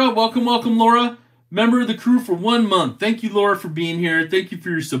up, Laura? Welcome, Laura. Member of the crew for 1 month. Thank you, Laura, for being here. Thank you for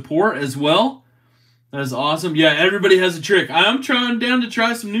your support as well. That is awesome. Yeah, everybody has a trick. I'm down to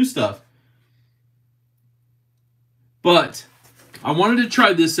try some new stuff. But I wanted to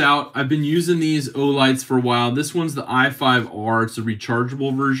try this out. I've been using these Olights for a while. This one's the i5R. It's a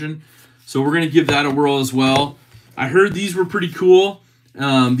rechargeable version. So we're going to give that a whirl as well. I heard these were pretty cool.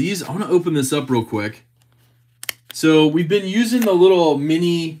 I want to open this up real quick. So we've been using the little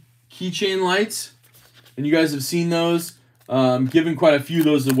mini keychain lights, and you guys have seen those. Giving quite a few of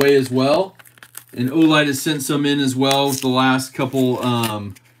those away as well. And Olight has sent some in as well with the last couple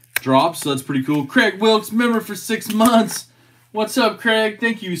drops, so that's pretty cool. Craig Wilkes, member for 6 months. What's up, Craig?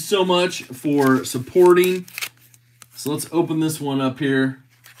 Thank you so much for supporting. So let's open this one up here.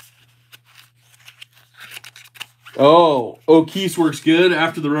 Oh, O'Keefe's works good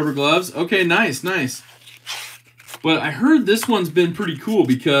after the rubber gloves. Okay, nice. But I heard this one's been pretty cool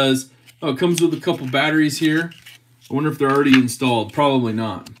because it comes with a couple batteries here. I wonder if they're already installed. Probably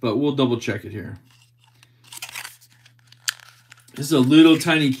not, but we'll double check it here. This is a little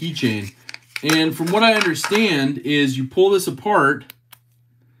tiny keychain. And from what I understand is you pull this apart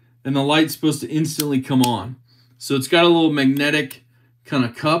and the light's supposed to instantly come on. So it's got a little magnetic kind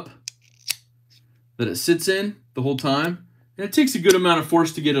of cup that it sits in the whole time. And it takes a good amount of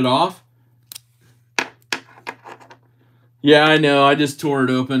force to get it off. Yeah, I know. I just tore it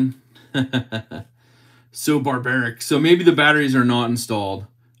open. So barbaric. So maybe the batteries are not installed.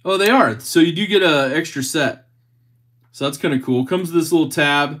 Oh, they are. So you do get an extra set. So that's kind of cool. Comes with this little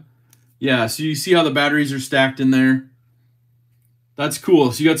tab. Yeah, so you see how the batteries are stacked in there. That's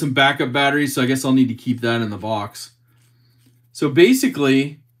cool. So you got some backup batteries, so I guess I'll need to keep that in the box. So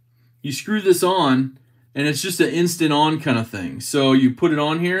basically, you screw this on, and it's just an instant on kind of thing. So you put it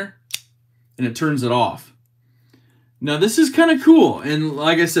on here, and it turns it off. Now, this is kind of cool. And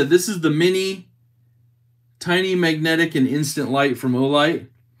like I said, this is the mini tiny magnetic and instant light from Olight.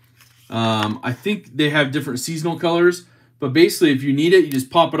 I think they have different seasonal colors, but basically if you need it, you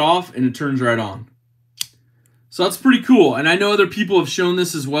just pop it off and it turns right on. So that's pretty cool. And I know other people have shown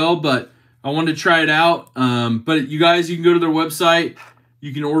this as well, but I wanted to try it out. But you guys, you can go to their website.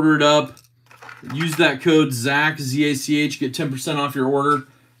 You can order it up. Use that code ZACH, Z-A-C-H, get 10% off your order.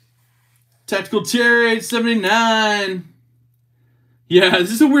 Tactical Terry 879. Yeah, is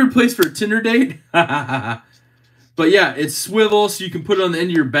this a weird place for a Tinder date? But yeah, it's swivel, so you can put it on the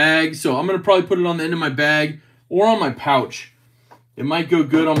end of your bag. So I'm going to probably put it on the end of my bag or on my pouch. It might go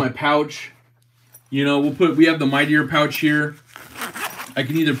good on my pouch. You know, we have the Mightier pouch here. I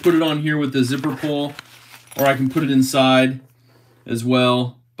can either put it on here with the zipper pull, or I can put it inside as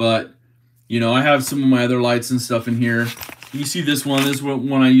well. But, you know, I have some of my other lights and stuff in here. You see this one. This is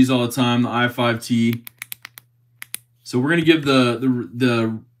one I use all the time, the i5T. So we're going to give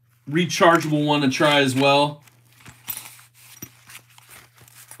the rechargeable one a try as well.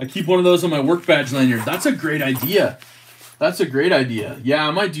 I keep one of those on my work badge lanyard. That's a great idea. That's a great idea. Yeah,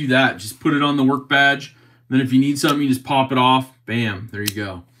 I might do that. Just put it on the work badge. Then if you need something, you just pop it off. Bam, there you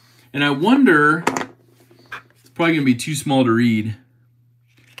go. And I wonder, it's probably going to be too small to read.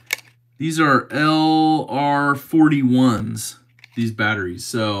 These are LR41s, these batteries.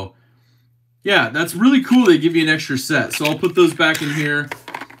 So, yeah, that's really cool. They give you an extra set. So I'll put those back in here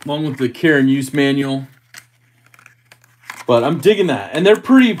along with the care and use manual. But I'm digging that. And they're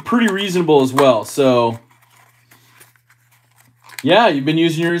pretty reasonable as well. So, yeah, you've been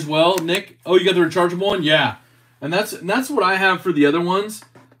using yours as well, Nick? Oh, you got the rechargeable one? Yeah. And that's what I have for the other ones.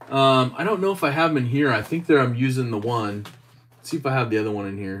 I don't know if I have them in here. I think I'm using the one. Let's see if I have the other one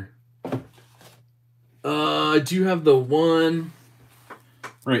in here. I do have the one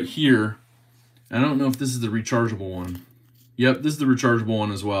right here. I don't know if this is the rechargeable one. Yep, this is the rechargeable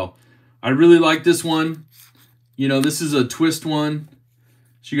one as well. I really like this one. You know, this is a twist one.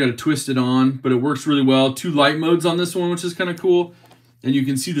 So you got to twist it on, but it works really well. 2 light modes on this one, which is kind of cool. And you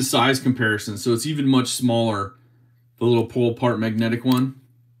can see the size comparison. So it's even much smaller, the little pull-apart magnetic one.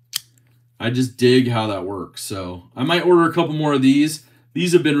 I just dig how that works. So I might order a couple more of these.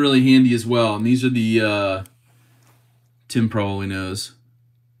 These have been really handy as well. And these are the, Tim probably knows,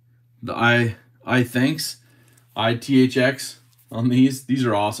 the iThanks, ITHX on these. These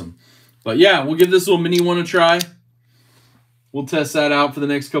are awesome. But yeah, we'll give this little mini one a try. We'll test that out for the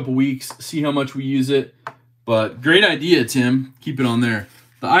next couple weeks, see how much we use it. But great idea, Tim. Keep it on there.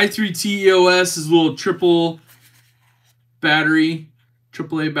 The i3T EOS is a little AAA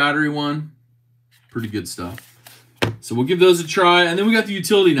battery one. Pretty good stuff. So we'll give those a try. And then we got the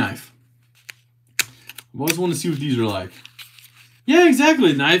utility knife. I always want to see what these are like. Yeah,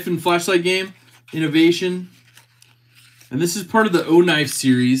 exactly. Knife and flashlight game. Innovation. And this is part of the O Knife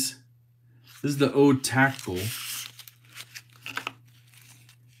series. This is the O Tactical.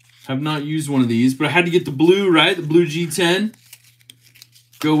 Have not used one of these, but I had to get the blue, right? The blue G10.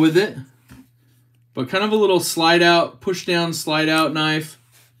 Go with it. But kind of a little slide out, push down, slide out knife.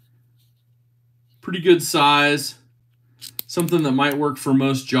 Pretty good size. Something that might work for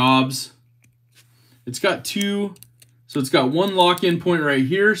most jobs. It's got 2, so it's got 1 lock-in point right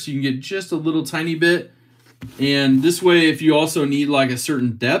here, so you can get just a little tiny bit. And this way, if you also need like a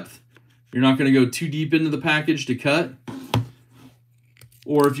certain depth, you're not going to go too deep into the package to cut.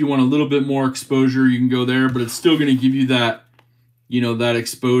 Or if you want a little bit more exposure, you can go there, but it's still going to give you that, you know, that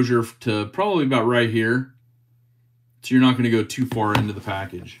exposure to probably about right here. So you're not going to go too far into the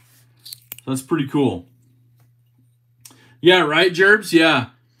package. So that's pretty cool. Yeah, right, Gerbs? Yeah.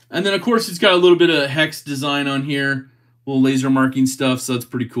 And then, of course, it's got a little bit of hex design on here, little laser marking stuff, so that's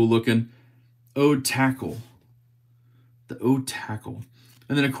pretty cool looking. O Tackle. The O Tackle.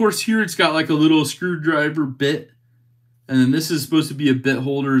 And then, of course, here it's got like a little screwdriver bit. And then this is supposed to be a bit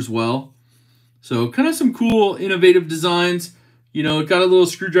holder as well. So kind of some cool, innovative designs. You know, it got a little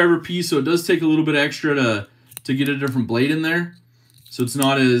screwdriver piece, so it does take a little bit extra to get a different blade in there. So it's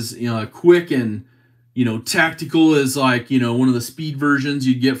not as, you know, quick and, you know, tactical as like, you know, one of the speed versions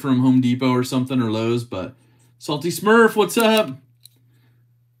you'd get from Home Depot or something, or Lowe's. But Salty Smurf, what's up?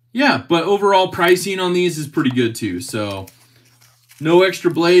 Yeah, but overall pricing on these is pretty good too. So no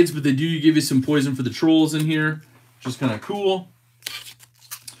extra blades, but they do give you some poison for the trolls in here. Just kind of cool.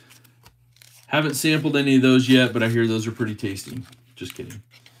 Haven't sampled any of those yet, but I hear those are pretty tasty. Just kidding.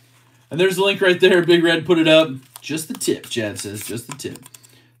 And there's the link right there. Big Red put it up. Just the tip, Chad says. Just the tip.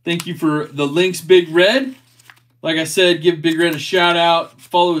 Thank you for the links, Big Red. Like I said, give Big Red a shout out.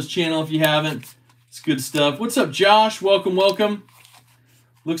 Follow his channel if you haven't. It's good stuff. What's up, Josh? Welcome, welcome.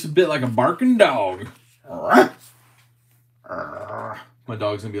 Looks a bit like a barking dog. My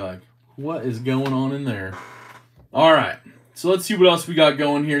dog's going to be like, what is going on in there? All right, so let's see what else we got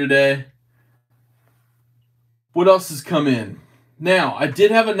going here today. What else has come in? Now, I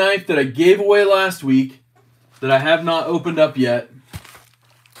did have a knife that I gave away last week that I have not opened up yet.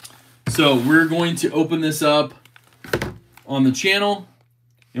 So we're going to open this up on the channel,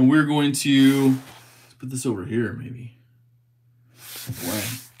 and we're going to let's put this over here maybe.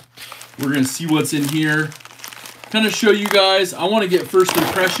 We're going to see what's in here. kind of show you guys. I want to get first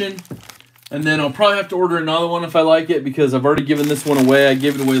impression, and then I'll probably have to order another one if I like it, because I've already given this one away. I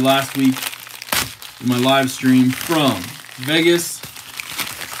gave it away last week in my live stream from Vegas.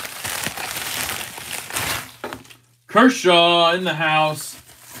 Kershaw in the house.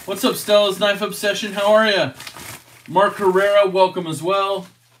 What's up, Stella's Knife Obsession? How are you? Mark Herrera, welcome as well.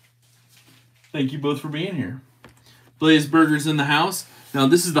 Thank you both for being here. Blaze Burgers in the house. Now,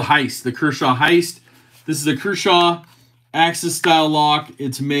 this is the Heist, the Kershaw Heist. This is a Kershaw Axis style lock.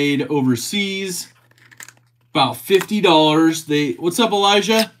 It's made overseas. About $50. What's up,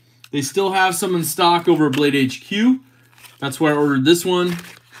 Elijah? They still have some in stock over at Blade HQ. That's why I ordered this one.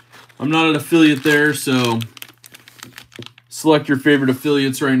 I'm not an affiliate there, so select your favorite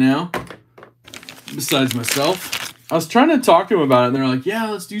affiliates right now, besides myself. I was trying to talk to them about it, and they're like, yeah,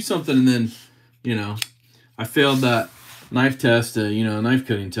 let's do something. And then, you know, I failed that knife test, knife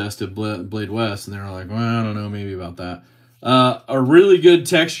cutting test at Blade West, and they were like, well, I don't know, maybe about that. A really good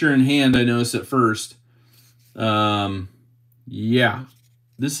texture in hand, I noticed at first. Yeah,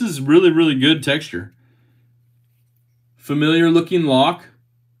 this is really, really good texture. Familiar looking lock.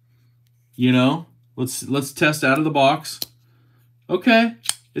 You know, let's test out of the box. Okay,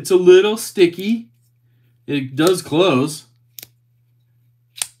 it's a little sticky. It does close,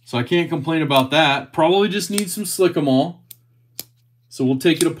 so I can't complain about that. Probably just needs some Slick-A-Mall. So we'll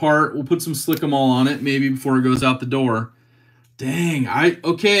take it apart. We'll put some Slick-A-Mall on it, maybe before it goes out the door. Dang,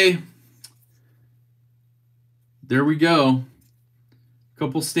 okay. There we go.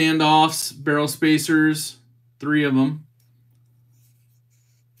 Couple standoffs, barrel spacers, 3 of them.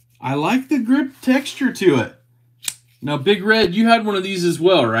 I like the grip texture to it. Now, Big Red, you had one of these as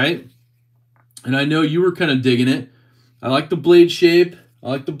well, right? And I know you were kind of digging it. I like the blade shape.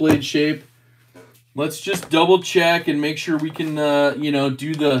 Let's just double check and make sure we can,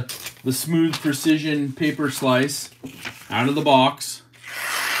 do the smooth precision paper slice out of the box.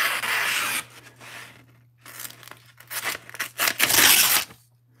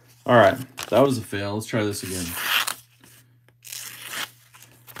 All right, that was a fail. Let's try this again.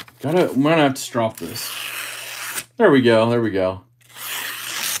 I'm gonna have to strop this. There we go.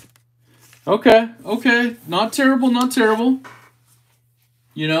 Okay. Not terrible.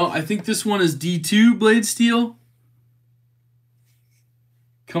 You know, I think this one is D2 blade steel.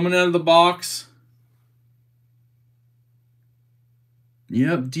 Coming out of the box.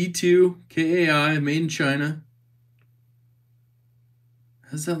 Yep, D2, KAI, made in China.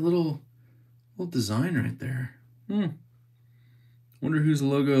 Has that little design right there. Wonder whose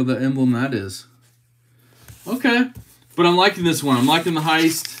logo, the emblem that is. Okay, but I'm liking this one. I'm liking the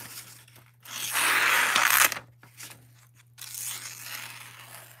Heist.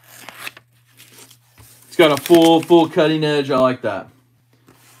 It's got a full cutting edge. I like that.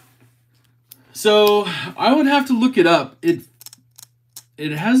 So I would have to look it up. It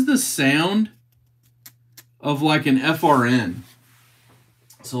has the sound of like an FRN.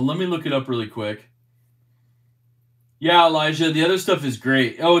 So let me look it up really quick. Yeah, Elijah, the other stuff is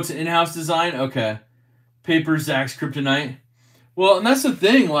great. Oh, it's an in-house design? Okay. Paper Zach's Kryptonite. Well, and that's the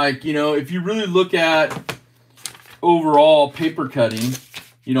thing, like, you know, if you really look at overall paper cutting,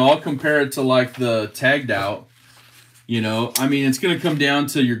 you know, I'll compare it to like the tagged out, you know, I mean, it's going to come down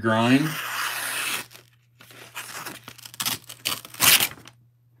to your grind.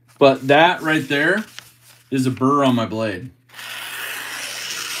 But that right there is a burr on my blade.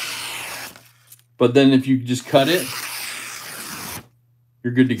 But then if you just cut it,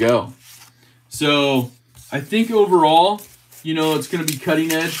 you're good to go. So I think overall, you know, it's going to be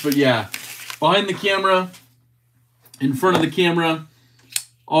cutting edge. But yeah, behind the camera, in front of the camera,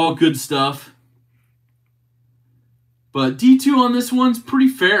 all good stuff. But D2 on this one's pretty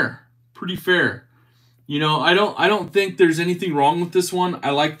fair. You know, I don't think there's anything wrong with this one. I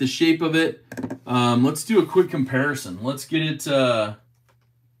like the shape of it. Let's do a quick comparison. Let's get it.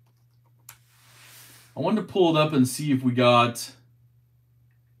 I wanted to pull it up and see if we got.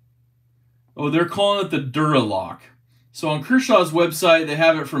 Oh, they're calling it the Duralock. So on Kershaw's website, they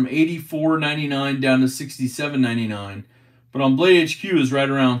have it from $84.99 down to $67.99. But on Blade HQ is right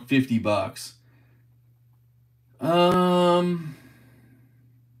around $50.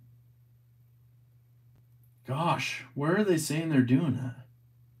 Gosh, where are they saying they're doing that?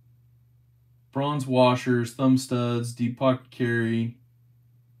 Bronze washers, thumb studs, deep pocket carry.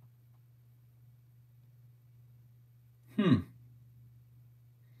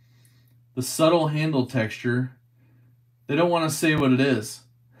 The subtle handle texture. They don't want to say what it is.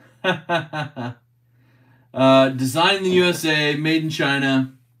 Designed in the USA, made in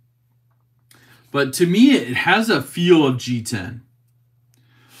China. But to me, it has a feel of G10.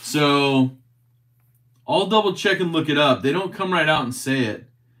 So I'll double check and look it up. They don't come right out and say it,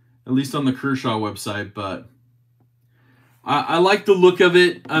 at least on the Kershaw website, but I like the look of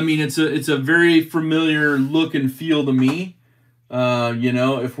it. I mean, it's a very familiar look and feel to me. You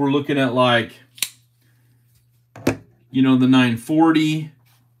know, if we're looking at like, you know, the 940.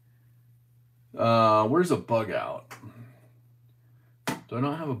 Where's a bug out? Do I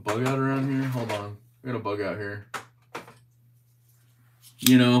not have a bug out around here? Hold on. I got a bug out here.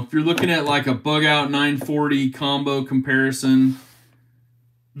 You know, if you're looking at like a bug out 940 combo comparison,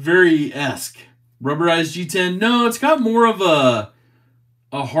 very esque. Rubberized G10. No, it's got more of a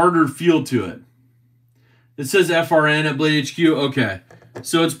harder feel to it. It says FRN at Blade HQ. Okay.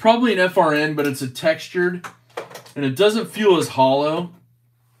 So it's probably an FRN, but it's a textured, and it doesn't feel as hollow.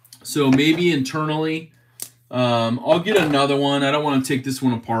 So maybe internally, I'll get another one. I don't want to take this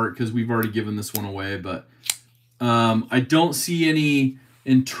one apart because we've already given this one away, but I don't see any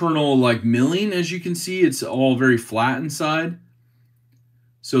internal like milling. As you can see, it's all very flat inside.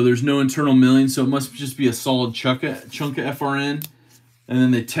 So there's no internal milling, so it must just be a solid chunk of FRN, and then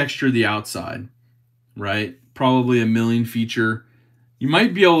they texture the outside, right? Probably a milling feature. You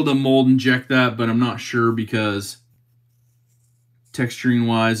might be able to mold inject that, but I'm not sure because texturing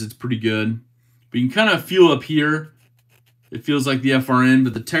wise, it's pretty good. But you can kind of feel up here, it feels like the FRN,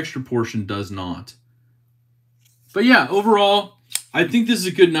 but the texture portion does not. But yeah, overall, I think this is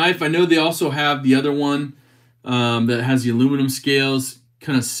a good knife. I know they also have the other one that has the aluminum scales,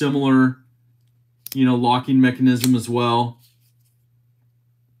 kind of similar, you know, locking mechanism as well.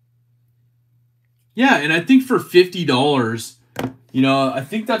 Yeah, and I think for $50, you know, I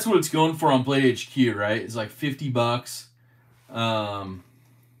think that's what it's going for on Blade HQ, right? It's like $50. Let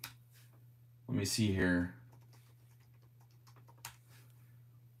me see here.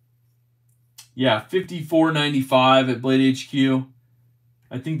 Yeah, $54.95 at Blade HQ.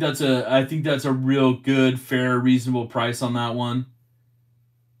 I think that's a real good, fair, reasonable price on that one.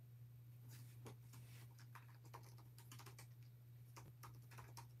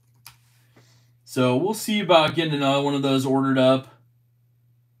 So we'll see about getting another one of those ordered up.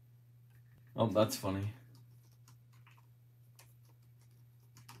 Oh, that's funny.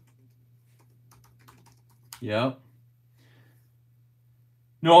 Yep.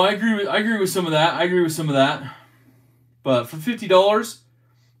 No, I agree with some of that. But for $50,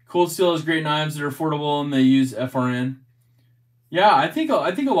 Cold Steel has great knives that are affordable and they use FRN. Yeah, I think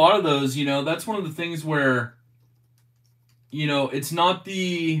a lot of those, you know, that's one of the things where, you know, it's not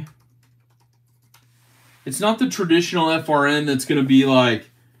the traditional FRN that's going to be like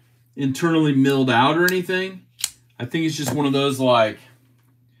internally milled out or anything. I think it's just one of those like,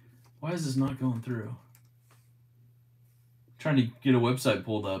 why is this not going through? Trying to get a website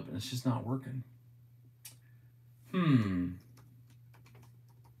pulled up and it's just not working.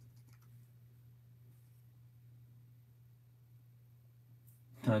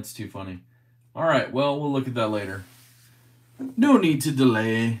 That's too funny. All right, well, we'll look at that later. No need to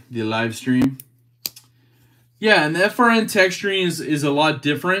delay the live stream. Yeah, and the FRN texturing is a lot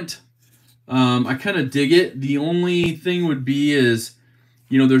different. I kind of dig it. The only thing would be is,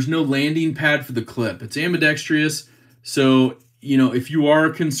 you know, there's no landing pad for the clip. It's ambidextrous. So, you know, if you are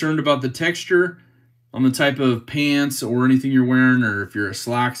concerned about the texture on the type of pants or anything you're wearing, or if you're a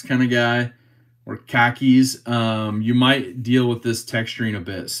slacks kind of guy or khakis, you might deal with this texturing a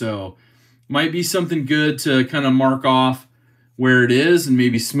bit. So might be something good to kind of mark off where it is and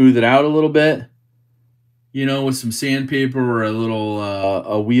maybe smooth it out a little bit, you know, with some sandpaper or a little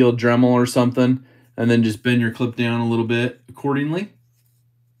a wheel Dremel or something, and then just bend your clip down a little bit accordingly.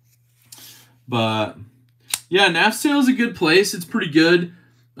 But yeah, Nafsale is a good place. It's pretty good.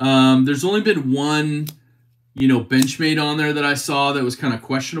 There's only been one, you know, Benchmade on there that I saw that was kind of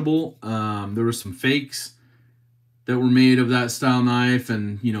questionable. There were some fakes that were made of that style knife,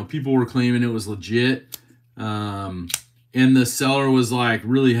 and, you know, people were claiming it was legit. And the seller was like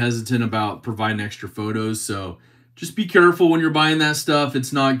really hesitant about providing extra photos. So just be careful when you're buying that stuff.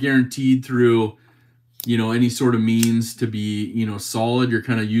 It's not guaranteed through, you know, any sort of means to be, you know, solid. You're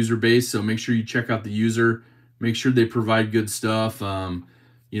kind of user based. So make sure you check out the user, make sure they provide good stuff.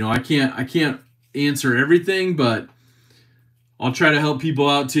 You know, I can't answer everything, but I'll try to help people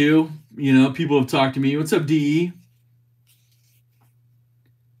out too. You know, people have talked to me. What's up, DE?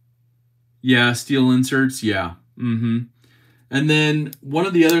 Yeah, steel inserts. Yeah. And then one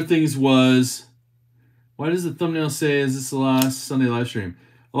of the other things was, why does the thumbnail say, is this the last Sunday live stream?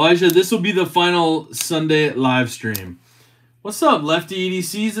 Elijah, this will be the final Sunday live stream. What's up? Lefty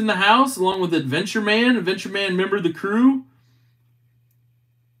EDC's in the house, along with Adventure Man. Adventure Man, member of the crew.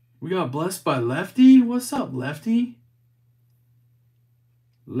 We got blessed by Lefty. What's up, Lefty?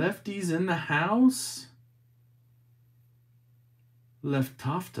 Lefty's in the house.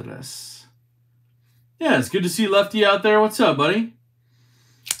 Leftofterus. Yeah, it's good to see Lefty out there. What's up, buddy?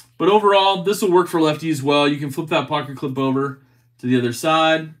 But overall, this will work for Lefty as well. You can flip that pocket clip over to the other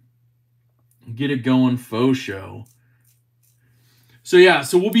side. Get it going, faux show. So yeah,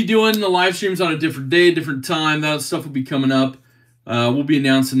 so we'll be doing the live streams on a different day, different time. That stuff will be coming up. We'll be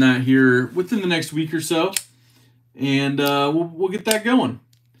announcing that here within the next week or so. And we'll get that going.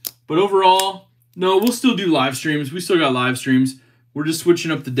 But overall, no, we'll still do live streams. We still got live streams. We're just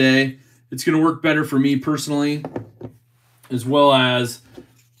switching up the day. It's going to work better for me personally, as well as,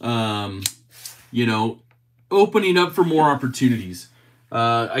 you know, opening up for more opportunities.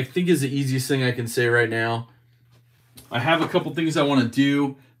 I think is the easiest thing I can say right now. I have a couple things I want to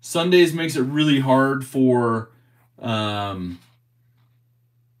do. Sundays makes it really hard for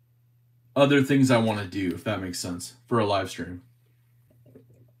other things I want to do, if that makes sense, for a live stream.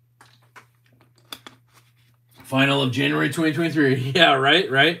 Final of January 2023. Yeah,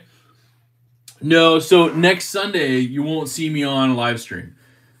 right? No, so next Sunday, you won't see me on a live stream.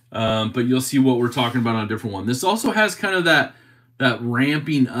 But you'll see what we're talking about on a different one. This also has kind of that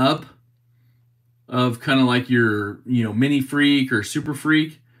ramping up of kind of like your, you know, mini freak or super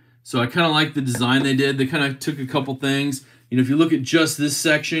freak. So I kind of like the design they did. They kind of took a couple things. You know, if you look at just this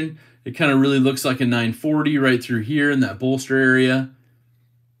section, it kind of really looks like a 940 right through here in that bolster area.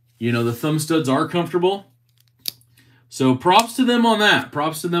 You know, the thumb studs are comfortable. So props to them on that.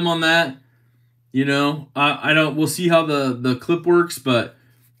 Props to them on that. You know, we'll see how the clip works, but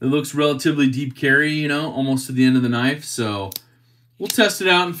it looks relatively deep carry, you know, almost to the end of the knife. So we'll test it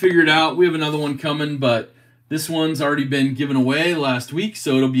out and figure it out. We have another one coming, but this one's already been given away last week,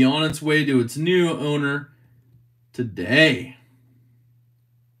 so it'll be on its way to its new owner today.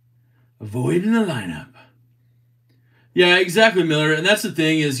 Avoiding the lineup. Yeah, exactly, Miller. And that's the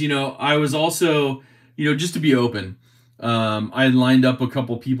thing is, you know, I was also, you know, just to be open, I had lined up a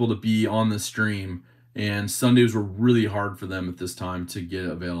couple people to be on the stream, and Sundays were really hard for them at this time to get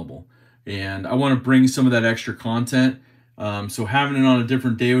available. And I want to bring some of that extra content. So having it on a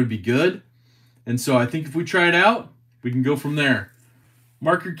different day would be good. And so I think if we try it out, we can go from there.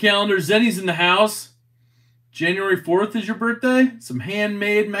 Mark your calendar. Zenny's in the house. January 4th is your birthday. Some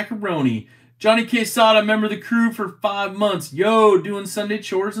handmade macaroni. Johnny Quesada, member of the crew for 5 months. Yo, doing Sunday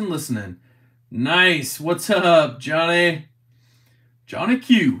chores and listening. Nice. What's up, Johnny? Johnny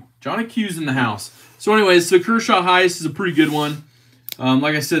Q. Johnny Q's in the house. So anyways, so Kershaw Heist is a pretty good one.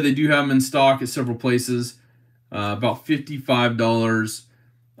 Like I said, they do have them in stock at several places. About $55.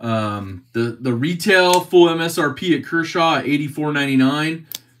 The retail full MSRP at Kershaw at $84.99.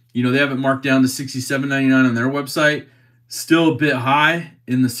 You know, they have it marked down to $67.99 on their website. Still a bit high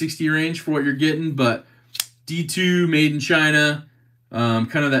in the 60 range for what you're getting, but D2 made in China,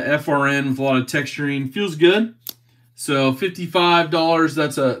 kind of the FRN with a lot of texturing, feels good. So $55,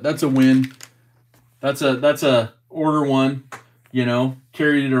 that's a win. That's a order one, you know,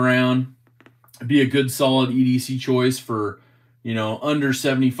 carried it around. Be a good solid EDC choice for, you know, under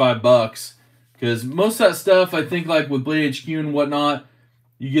 75 bucks. Because most of that stuff, I think, like with Blade HQ and whatnot,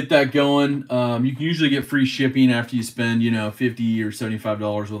 you get that going. You can usually get free shipping after you spend, you know, $50 or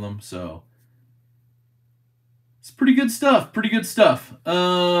 $75 with them. So it's pretty good stuff. Pretty good stuff.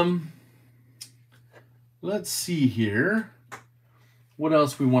 Let's see here. What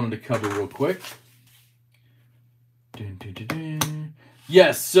else we wanted to cover real quick.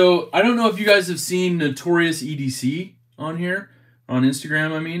 Yes, so I don't know if you guys have seen Notorious EDC on here, on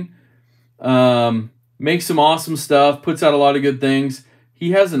Instagram, I mean. Makes some awesome stuff, puts out a lot of good things.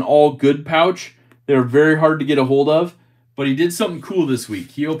 He has an all good pouch. They're very hard to get a hold of, but he did something cool this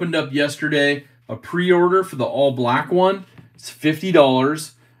week. He opened up yesterday a pre-order for the all black one. It's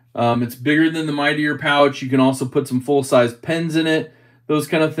 $50. It's bigger than the Mightier pouch. You can also put some full-size pens in it, those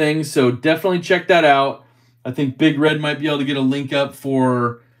kind of things. So definitely check that out. I think Big Red might be able to get a link up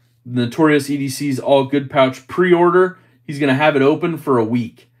for the Notorious EDC's all good pouch pre-order. He's going to have it open for a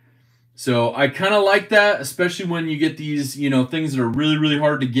week. So I kind of like that, especially when you get these, you know, things that are really, really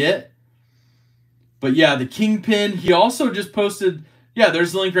hard to get. But yeah, the Kingpin, he also just posted, yeah,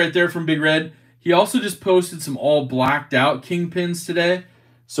 there's the link right there from Big Red. He also just posted some all blacked out Kingpins today.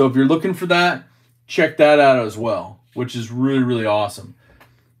 So if you're looking for that, check that out as well, which is really, really awesome.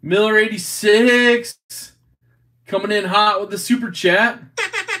 Miller86 coming in hot with the super chat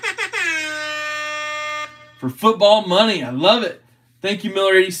for football money. I love it. Thank you,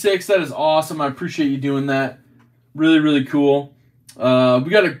 Miller86. That is awesome. I appreciate you doing that. Really, really cool. We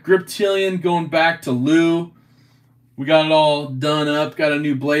got a Griptilian going back to Lou. We got it all done up. Got a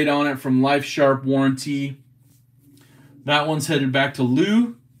new blade on it from Life Sharp Warranty. That one's headed back to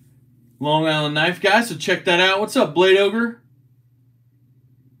Lou. Long Island knife guy, so check that out. What's up, Blade Ogre?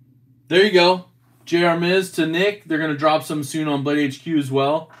 there you go. JR Miz to Nick. They're going to drop some soon on Blade HQ as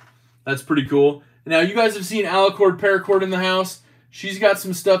well. That's pretty cool. Now, you guys have seen Alicord Paracord in the house. She's got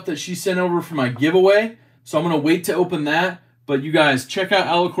some stuff that she sent over for my giveaway, so I'm going to wait to open that. But you guys, check out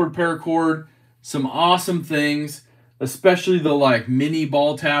Alicord Paracord. Some awesome things, especially the like mini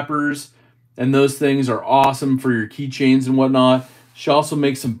ball tappers, and those things are awesome for your keychains and whatnot. She also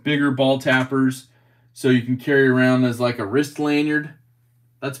makes some bigger ball tappers, so you can carry around as like a wrist lanyard.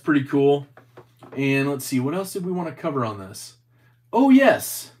 That's pretty cool. And let's see, what else did we want to cover on this? Oh,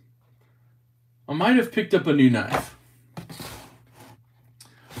 yes. I might have picked up a new knife.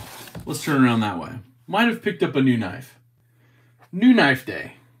 Let's turn around that way. Might have picked up a new knife. New knife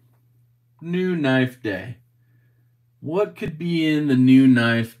day. New knife day. What could be in the new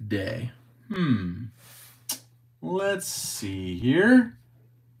knife day? Let's see here.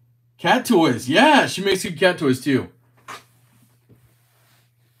 Cat toys. Yeah, she makes good cat toys too.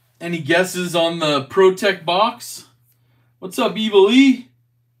 Any guesses on the ProTech box? What's up, Evil E?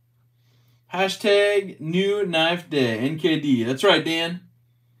 Hashtag new knife day. NKD. That's right, Dan.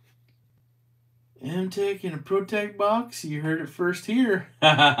 MTech in a ProTech box. You heard it first here.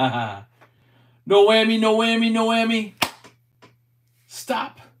 No whammy, no whammy, no whammy.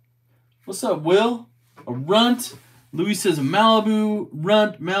 Stop. What's up, Will? A runt. Louis says a Malibu,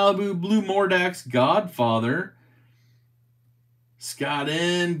 runt, Malibu, blue Mordax, Godfather. Scott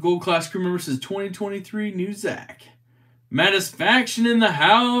N. Gold Class crew member says 2023 new Zach. Mattisfaction in the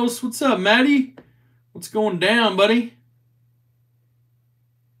house. What's up, Matty? What's going down, buddy?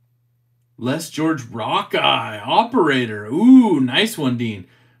 Les George Rockeye, operator. Ooh, nice one, Dean.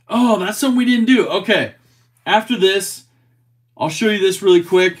 Oh, that's something we didn't do. Okay, after this, I'll show you this really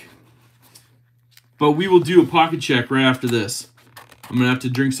quick, but we will do a pocket check right after this. I'm going to have to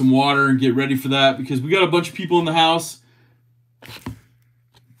drink some water and get ready for that because we got a bunch of people in the house.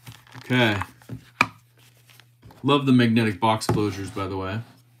 Okay. Love the magnetic box closures, by the way.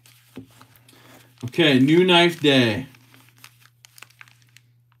 Okay, new knife day.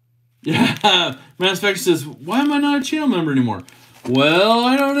 Yeah, Mattisfaction says, why am I not a channel member anymore? Well,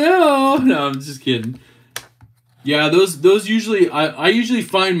 I don't know. No, I'm just kidding. Yeah, those usually, I usually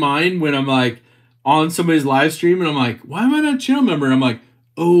find mine when I'm like on somebody's live stream and I'm like, why am I not a channel member? And I'm like,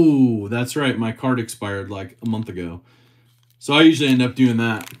 oh, that's right. My card expired like a month ago. So I usually end up doing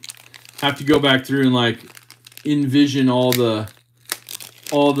that. Have to go back through and like envision all the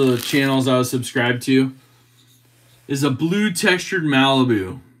channels I was subscribed to. Is a blue textured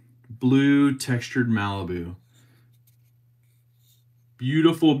Malibu. Blue textured Malibu.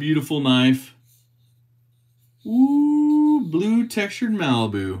 Beautiful, beautiful knife. Ooh, blue textured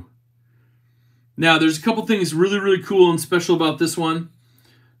Malibu. Now, there's a couple things really, really cool and special about this one.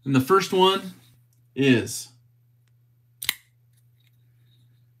 And the first one is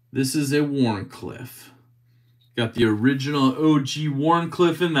this is a Wharncliffe. Got the original OG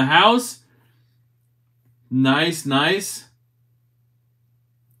Wharncliffe in the house. Nice, nice.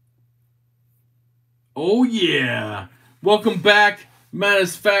 Oh, yeah. Welcome back,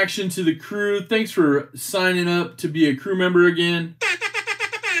 Mattisfaction, to the crew. Thanks for signing up to be a crew member again.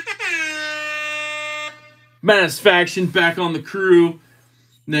 Mattisfaction back on the crew.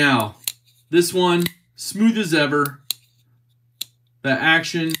 Now, this one, smooth as ever. The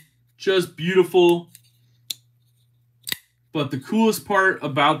action, just beautiful. But the coolest part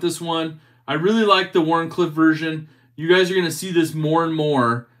about this one, I really like the Wharncliffe version. You guys are going to see this more and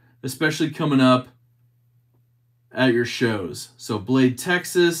more, especially coming up at your shows. So Blade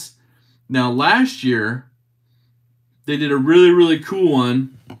Texas. Now last year, they did a really, really cool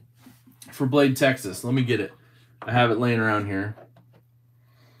one for Blade Texas. Let me get it. I have it laying around here.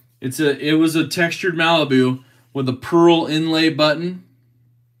 It was a textured Malibu with a pearl inlay button.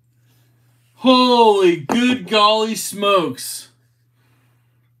 Holy good golly smokes.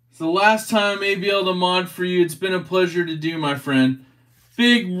 It's the last time I may be able to mod for you. It's been a pleasure to do, my friend.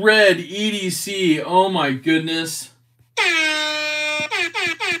 Big Red EDC. Oh my goodness.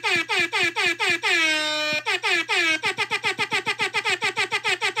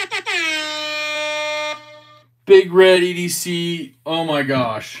 Big Red EDC. Oh my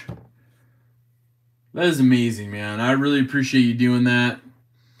gosh. That is amazing, man. I really appreciate you doing that.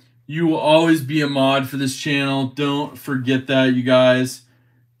 You will always be a mod for this channel. Don't forget that, you guys.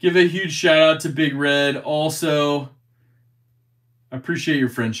 Give a huge shout out to Big Red. Also, I appreciate your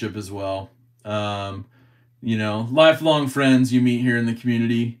friendship as well. You know, lifelong friends you meet here in the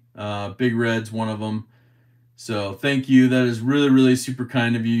community. Big Red's one of them. So thank you. That is really, really super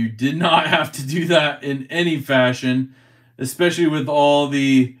kind of you. You did not have to do that in any fashion, especially with all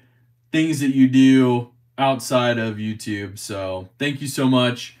the things that you do outside of YouTube. So thank you so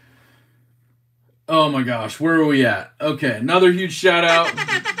much. Oh my gosh, where are we at? Okay, another huge shout out.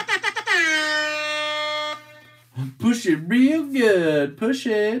 Push it real good. Push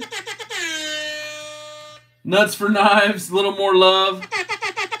it. Nuts for Knives, a little more love.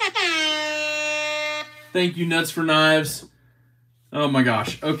 Thank you, Nuts for Knives. Oh my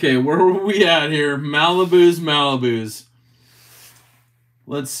gosh. Okay, where are we at here? Malibu's.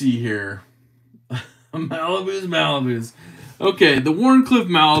 Let's see here. Malibu's. Okay, the Warncliffe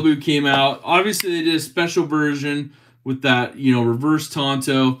Malibu came out. Obviously, they did a special version with that, reverse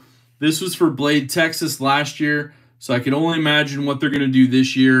Tonto. This was for Blade Texas last year, so I can only imagine what they're going to do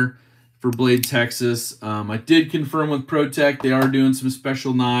this year for Blade Texas. I did confirm with ProTech they are doing some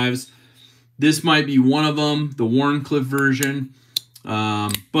special knives. This might be one of them, the Warncliffe version.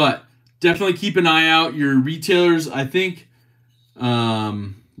 But definitely keep an eye out. Your retailers, I think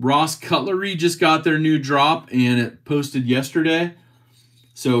Ross Cutlery just got their new drop, and it posted yesterday.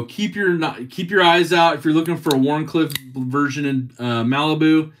 So keep your eyes out if you're looking for a Warncliffe version in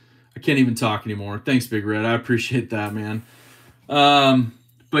Malibu. I can't even talk anymore. Thanks, Big Red. I appreciate that, man.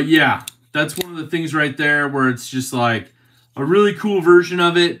 But yeah, that's one of the things right there where it's just like a really cool version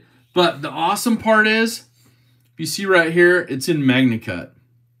of it. But the awesome part is, if you see right here, it's in MagnaCut.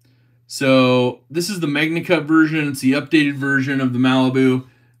 So this is the MagnaCut version. It's the updated version of the Malibu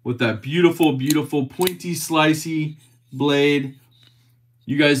with that beautiful, beautiful pointy, slicey blade.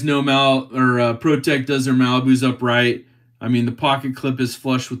 You guys know ProTech does their Malibus upright. I mean, the pocket clip is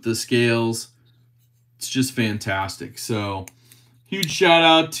flush with the scales. It's just fantastic. So huge shout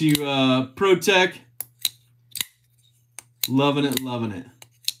out to ProTech. Loving it, loving it.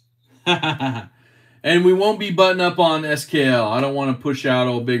 And we won't be button up on SKL. I don't want to push out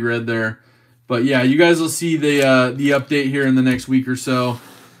old Big Red there. But yeah, you guys will see the update here in the next week or so.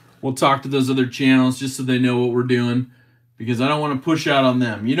 We'll talk to those other channels just so they know what we're doing, because I don't want to push out on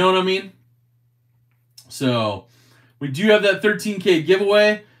them. You know what I mean? So we do have that 13K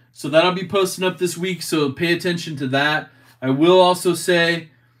giveaway. So that'll be posting up this week. So pay attention to that. I will also say,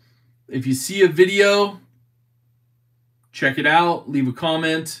 if you see a video, check it out. Leave a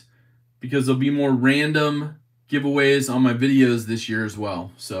comment, because there'll be more random giveaways on my videos this year as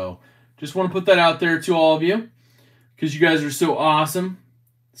well. So just want to put that out there to all of you, because you guys are so awesome.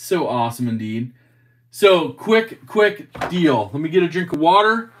 So awesome indeed. So quick deal. Let me get a drink of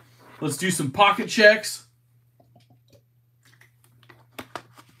water. Let's do some pocket checks.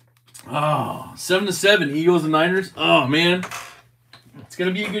 Oh, 7-7, Eagles and Niners. Oh, man. It's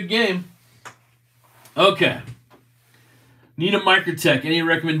going to be a good game. Okay. Need a Microtech. Any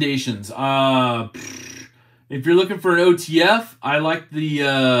recommendations? If you're looking for an OTF, I like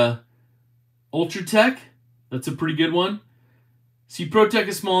the Ultratech. That's a pretty good one. See, ProTech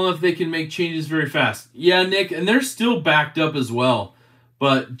is small enough they can make changes very fast. Yeah, Nick, and they're still backed up as well.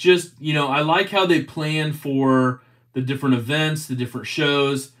 But just, I like how they plan for the different events, the different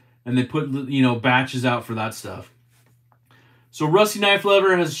shows, and they put, batches out for that stuff. So Rusty Knife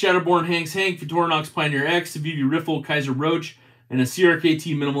Lever has Shadowborn Hank, Victorinox Pioneer X, Civivi Riffle, Kaiser Roach, and a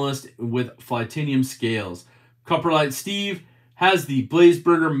CRKT Minimalist with Flytanium scales. Copperlight Steve has the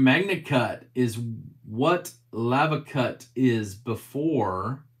Blazeburger MagnaCut, is what Lava Cut is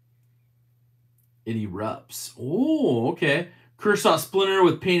before it erupts. Oh, okay. Kershaw Splinter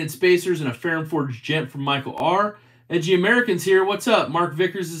with painted spacers and a Ferrum Forged Gent from Michael R. Edgy Americans here. What's up? Mark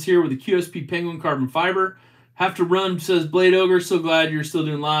Vickers is here with a QSP Penguin Carbon Fiber. Have to run, says Blade Ogre. So glad you're still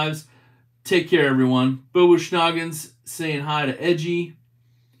doing lives. Take care, everyone. Bobo Schnoggins saying hi to Edgy.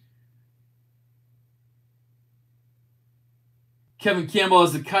 Kevin Campbell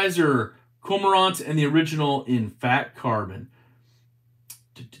has the Kaiser Cormorant and the original in fat carbon.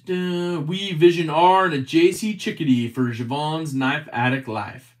 We Vision R and a JC Chickadee for Javon's Knife Addict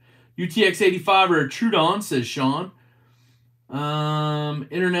Life. UTX 85 or a Trudon, says Sean.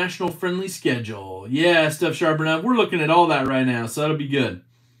 International friendly schedule. Yeah, Stuff Sharper Knife. We're looking at all that right now, so that'll be good.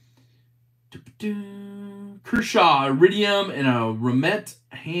 Kershaw, Iridium, and a Remet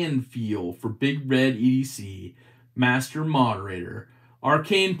hand feel for Big Red EDC. Master Moderator.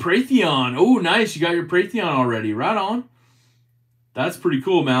 Arcane Praetheon. Oh, nice. You got your Praetheon already. Right on. That's pretty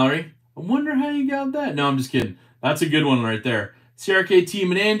cool, Mallory. I wonder how you got that. No, I'm just kidding. That's a good one right there. CRKT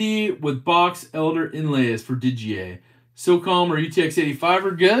Manandi with box Elder Inlays for Digier. SOCOM or UTX 85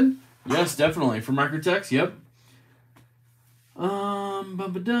 are good. Yes, definitely. For Microtechs, yep.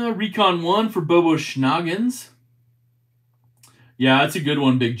 Recon 1 for Bobo Schnoggins. Yeah, that's a good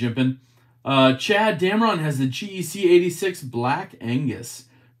one, Big Jimpin. Chad Dameron has the GEC 86 Black Angus.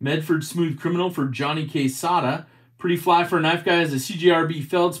 Medford Smooth Criminal for Johnny K. Sada. Pretty Fly for a Knife Guy has a CJRB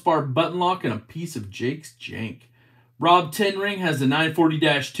Feldspar button lock and a piece of Jake's Jank. Rob Tenring has the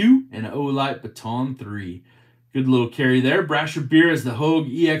 940-2 and an Olight Baton 3. Good little carry there. Brasher Beer has the Hogue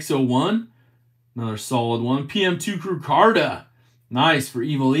EX01. Another solid one. PM2 Crew Carda. Nice for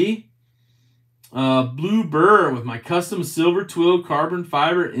Evil E. Blue Burr with my custom silver twill carbon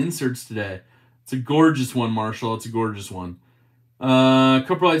fiber inserts today. It's a gorgeous one, Marshall. It's a gorgeous one.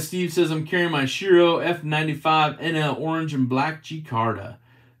 Corporal Steve says, I'm carrying my Shiro F95 NL Orange and Black G Carda.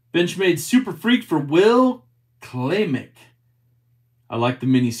 Benchmade Super Freak for Will Klamick. I like the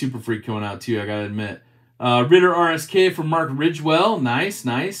mini Super Freak coming out too, I gotta admit. Ritter RSK for Mark Ridgewell. Nice,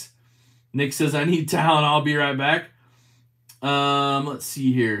 nice. Nick says, I need talent. I'll be right back. Let's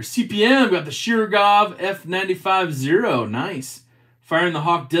see here. CPM got the Shirogov F95-0. Nice. Firing the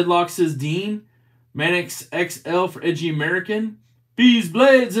Hawk Deadlock, says Dean. Manix XL for Edgy American. Bees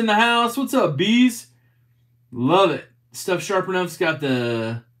Blades in the house. What's up, Bees? Love it. Stuff Sharp Enough's got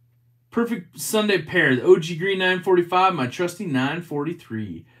the perfect Sunday pair. The OG Green 945, my trusty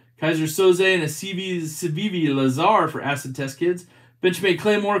 943. Kaiser Soze and a Civivi Lazar for Acid Test Kids. Benchmade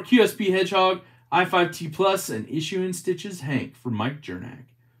Claymore, QSP Hedgehog, I5T Plus, and Issuing Stitches Hank for Mike Jernak.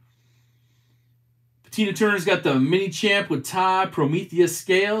 Patina Turner's got the Mini Champ with Ty, Prometheus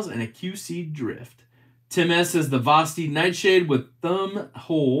Scales, and a QC Drift. Tim S has the Vosti Nightshade with Thumb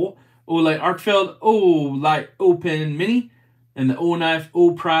Hole, Olight Arkfeld, Olight Open Mini, and the O-Knife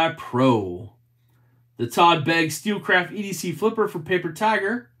O-Pry Pro. The Todd Begg Steelcraft EDC Flipper for Paper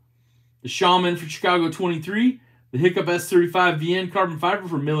Tiger. The Shaman for Chicago 23. The Hiccup S35 VN Carbon Fiber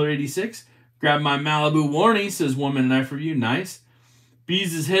for Miller 86. Grab my Malibu warning, says 1 Minute Knife Review. Nice.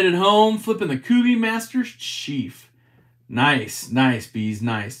 Bees is headed home, flipping the Kubi Master Chief. Nice, nice, Bees,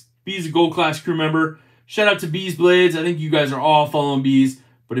 nice. Bees a Gold Class crew member. Shout out to Bees Blades. I think you guys are all following Bees,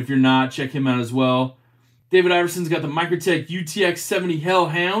 but if you're not, check him out as well. David Iverson's got the Microtech UTX 70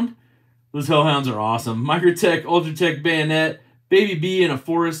 Hellhound. Those Hellhounds are awesome. Microtech Ultratech Bayonet, Baby B, and a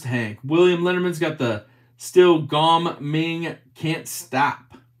Forest Hank. William Lenderman's got the Still Gom Ming Can't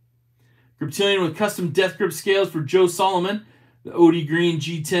Stop. Griptilian with custom death grip scales for Joe Solomon. The OD Green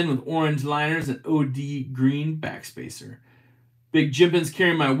G10 with orange liners and OD Green backspacer. Big Jimpin's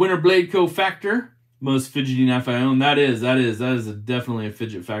carrying my Winter Blade Co-Factor. Most fidgety knife I own. That is definitely a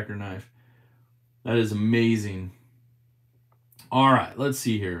fidget factor knife. That is amazing. All right, let's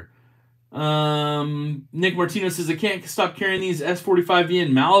see here. Nick Martino says, I can't stop carrying these S45V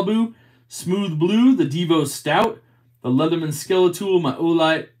in Malibu. Smooth Blue, the Devo Stout, the Leatherman Skeletool, my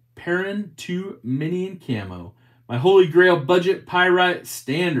Olight Perrin 2 Mini and Camo. My Holy Grail Budget Pyrite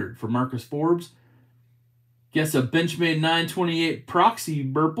Standard for Marcus Forbes. Guess a Benchmade 928 Proxy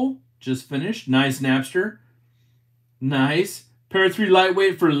Burple. Just finished. Nice Napster. Nice. Para 3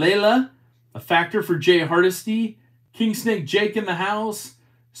 Lightweight for Layla. A Factor for Jay Hardesty. King Snake Jake in the house.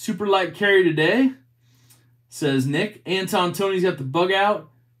 Super light carry today, says Nick. Anton Tony's got the Bug Out.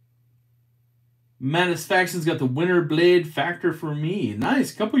 Manisfaction's got the Winter Blade Factor for me.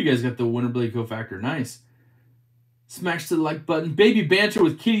 Nice. A couple of you guys got the Winter Blade Co-Factor. Nice. Smash the like button. Baby Banter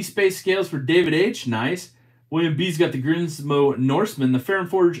with Kitty Space Scales for David H. Nice. William B's got the Grinsmo Norseman, the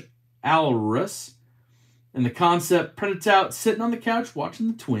Farronforge Alrus, and the Concept Predatout sitting on the couch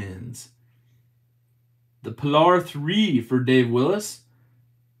watching the Twins. The Pilar 3 for Dave Willis.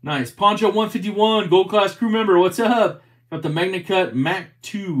 Nice. Poncho 151, Gold Class crew member. What's up? Got the MagnaCut Mac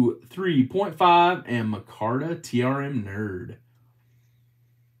 2 3.5 and Macarta TRM Nerd.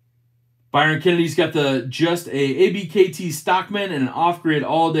 Byron Kennedy's got the just a ABKT Stockman and an off-grid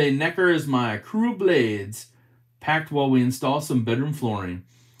all-day Necker as my crew of blades. Packed while we install some bedroom flooring.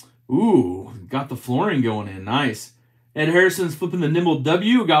 Ooh, got the flooring going in. Nice. Ed Harrison's flipping the Nimble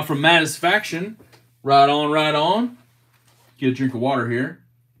W. Got from Matisfaction. Right on, right on. Get a drink of water here.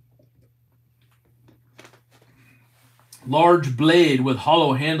 Large blade with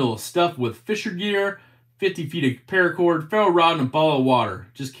hollow handle, stuffed with Fisher gear, 50 feet of paracord, ferro rod, and a bottle of water.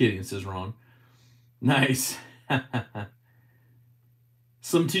 Just kidding, says Ron. Nice.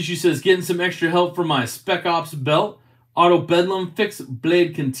 Some Tissue says, getting some extra help for my Spec Ops belt, Auto Bedlam, Fixed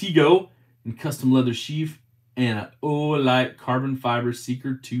Blade Contigo, and custom leather sheath, and an Olight Carbon Fiber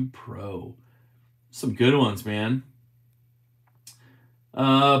Seeker 2 Pro. Some good ones, man.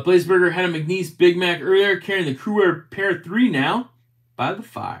 Blazeburger had a McNeese Big Mac earlier, carrying the Crewwear Pair 3 now by the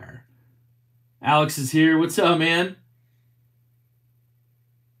fire. Alex is here. What's up, man?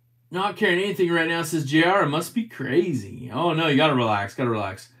 Not carrying anything right now, says JR. It must be crazy. Oh, no, you gotta relax. Gotta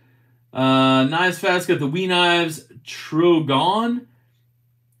relax. Knives Fast got the Wee Knives Trogon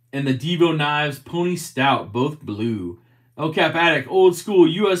and the Devo Knives Pony Stout, both blue. El Cap Attic, old school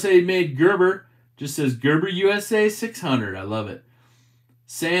USA made Gerber. Just says Gerber USA 600. I love it.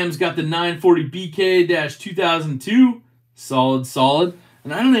 Sam's got the 940 BK-2002. Solid, solid.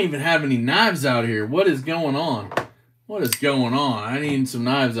 And I don't even have any knives out here. What is going on? What is going on? I need some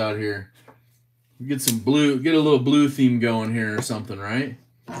knives out here. Get some blue, get a little blue theme going here or something, right?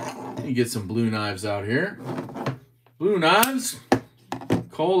 You get some blue knives out here. Blue knives.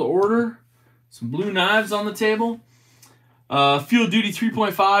 Call to order. Some blue knives on the table. Field Duty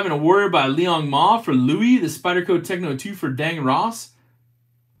 3.5 and a Warrior by Leon Ma for Louis. The Spyderco Techno 2 for Dang Ross.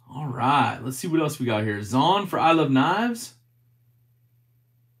 All right. Let's see what else we got here. Zon for I Love Knives.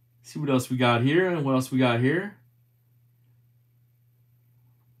 See what else we got here and what else we got here.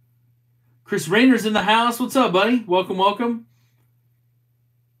 Chris Rayner's in the house. What's up, buddy? Welcome, welcome.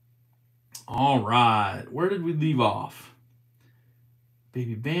 All right. Where did we leave off?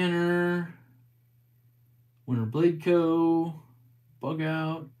 Baby Banner. Winter Blade Co. Bug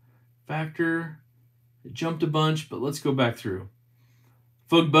Out. Factor. It jumped a bunch, but let's go back through.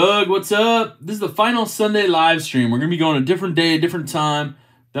 Fug Bug, what's up? This is the final Sunday live stream. We're going to be going a different day, a different time.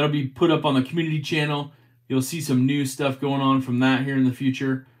 That'll be put up on the community channel. You'll see some new stuff going on from that here in the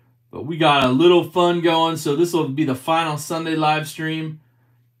future. But we got a little fun going, so this will be the final Sunday live stream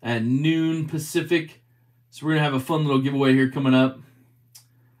at noon Pacific. So we're going to have a fun little giveaway here coming up.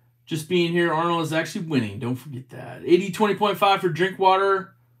 Just being here, Arnold is actually winning. Don't forget that. AD 20.5 for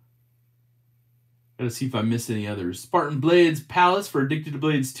Drinkwater. Got to see if I missed any others. Spartan Blades Palace for Addicted to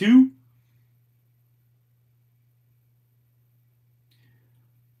Blades 2.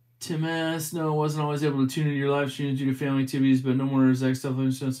 Tim S. No, wasn't always able to tune into your live streams due to family activities, but no more Zach stuff.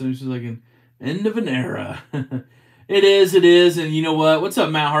 It's like an end of an era. It is. And you know what? What's up,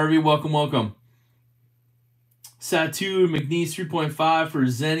 Matt Harvey? Welcome, welcome. Satu McNeese 3.5 for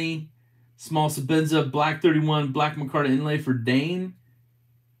Zenny. Small Sabenza Black 31 Black Micarta Inlay for Dane.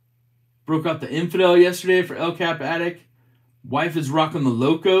 Broke out the Infidel yesterday for El Cap Attic. Wife is rocking the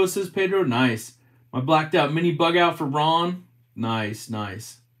Loco, says Pedro. Nice. My blacked out mini bug out for Ron. Nice,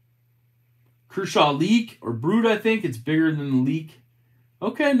 nice. Kershaw Leak, or Brood, I think. It's bigger than the Leak.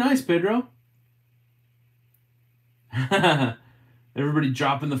 Okay, nice, Pedro. Everybody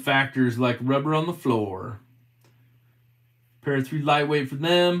dropping the factors like rubber on the floor. Pair of 3 lightweight for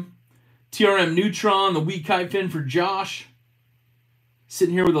them. TRM Neutron, the wee kite fin for Josh.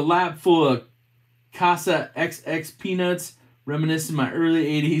 Sitting here with a lap full of Casa XX peanuts, reminiscing my early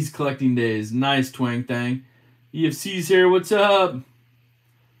 80s collecting days. Nice, Twang Thang. EFC's here, what's up?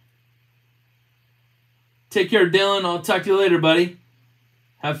 Take care, Dylan. I'll talk to you later, buddy.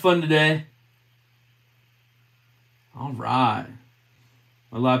 Have fun today. All right.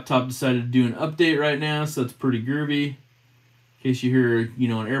 My laptop decided to do an update right now, so that's pretty groovy. In case you hear,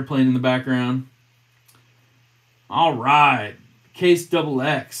 an airplane in the background. All right. Case double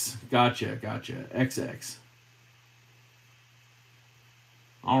X. Gotcha. XX.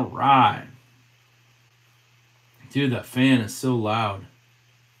 All right. Dude, that fan is so loud.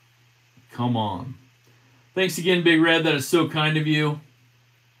 Come on. Thanks again, Big Red. That is so kind of you.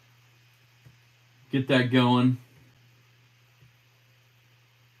 Get that going.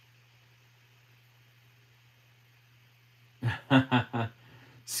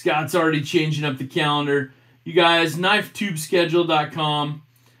 Scott's already changing up the calendar. You guys, knifetubeschedule.com,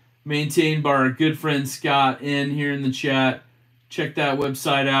 maintained by our good friend Scott in here in the chat. Check that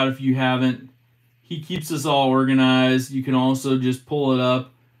website out if you haven't. He keeps us all organized. You can also just pull it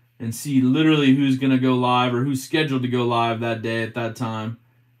up and see literally who's going to go live or who's scheduled to go live that day at that time.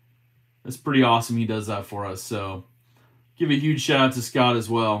 That's pretty awesome. He does that for us. So give a huge shout out to Scott as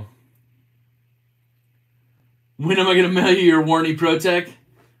well. When am I going to mail you your Warney ProTech?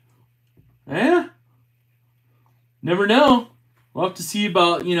 Never know. We'll have to see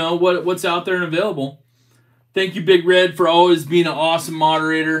about, what's out there and available. Thank you, Big Red, for always being an awesome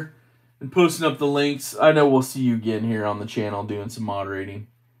moderator and posting up the links. I know we'll see you again here on the channel doing some moderating.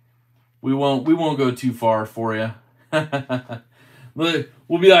 We won't go too far for you. We'll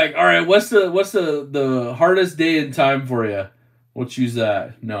be like, all right, what's the hardest day and time for you? We'll choose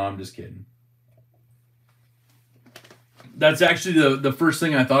that. No, I'm just kidding. That's actually the first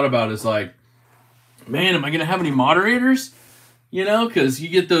thing I thought about is like, man, am I going to have any moderators? Because you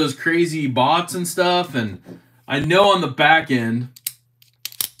get those crazy bots and stuff. And I know on the back end,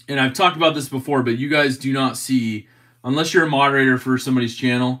 and I've talked about this before, but you guys do not see, unless you're a moderator for somebody's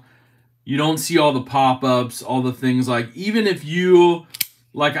channel, you don't see all the pop-ups, all the things like, even if you,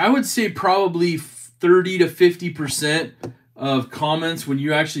 like I would say probably 30 to 50% of comments when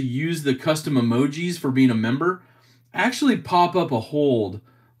you actually use the custom emojis for being a member, actually pop up a hold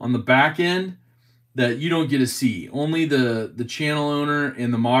on the back end that you don't get to see. Only the channel owner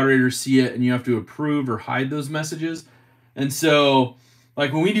and the moderator see it, and you have to approve or hide those messages. And so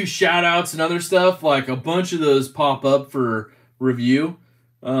like when we do shout outs and other stuff, like a bunch of those pop up for review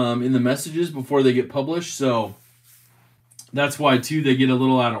in the messages before they get published. So that's why too they get a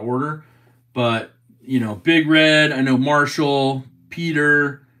little out of order. But you know, Big Red, I know Marshall,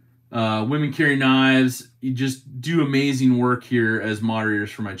 Peter, Women Carry Knives, you just do amazing work here as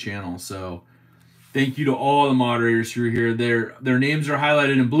moderators for my channel. So thank you to all the moderators who are here. Their names are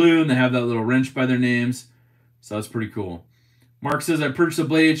highlighted in blue and they have that little wrench by their names. So that's pretty cool. Mark says, I purchased a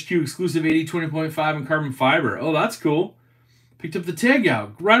Blade HQ exclusive 80/20.5 in carbon fiber. Oh, that's cool. Picked up the tag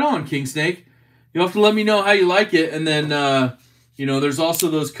out. Right on, King Snake. You'll have to let me know how you like it. And then, you know, there's also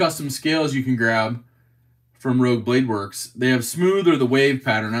those custom scales you can grab from Rogue Blade Works. They have smooth or the wave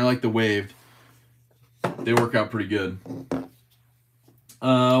pattern. I like the waved. They work out pretty good.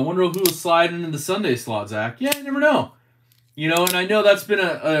 Wonder who will slide into the Sunday slot, Zach. Yeah, you never know. You know, and I know that's been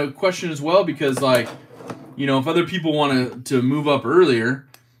a question as well because, like, you know, if other people want to move up earlier,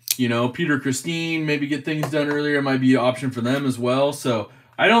 you know, Peter, Christine, maybe get things done earlier, it might be an option for them as well. So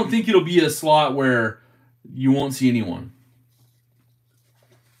I don't think it'll be a slot where you won't see anyone.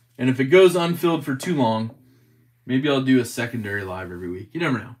 And if it goes unfilled for too long, maybe I'll do a secondary live every week. You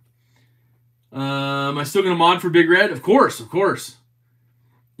never know. Am I still going to mod for Big Red? Of course, of course.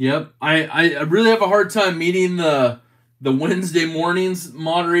 Yep. I really have a hard time meeting the Wednesday mornings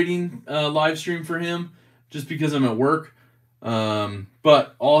moderating live stream for him just because I'm at work.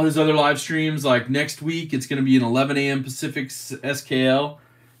 But all his other live streams, like next week, it's going to be an 11 a.m. Pacific SKL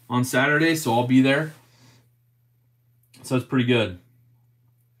on Saturday, so I'll be there. So it's pretty good.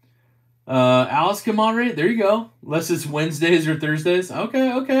 Alice can moderate. There you go. Unless it's Wednesdays or Thursdays.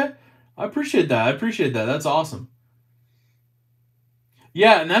 Okay, okay. I appreciate that. I appreciate that. That's awesome.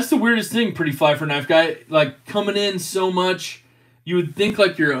 Yeah, and that's the weirdest thing, Pretty Fly for Knife Guy. Like, coming in so much, you would think,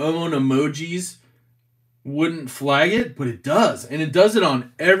 like, your own emojis wouldn't flag it, but it does. And it does it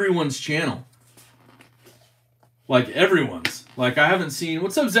on everyone's channel. Like, everyone's. Like, I haven't seen...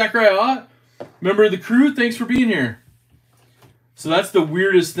 What's up, Zachariah Ott? Member of the crew? Thanks for being here. So that's the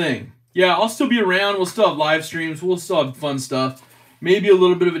weirdest thing. Yeah, I'll still be around. We'll still have live streams. We'll still have fun stuff. Maybe a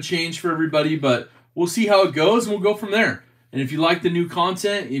little bit of a change for everybody, but we'll see how it goes, and we'll go from there. And if you like the new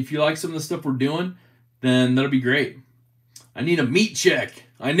content, if you like some of the stuff we're doing, then that'll be great. I need a meat check.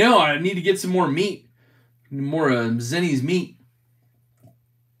 I know, I need to get some more meat. More Zenny's meat.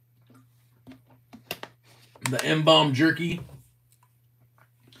 The M-Bomb jerky.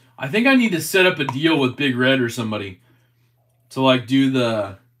 I think I need to set up a deal with Big Red or somebody to, like, do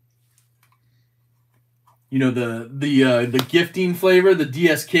the... You know, the gifting flavor, the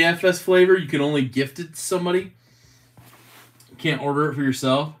dskfs flavor. You can only gift it to somebody. You can't order it for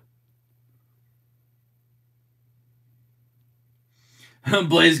yourself.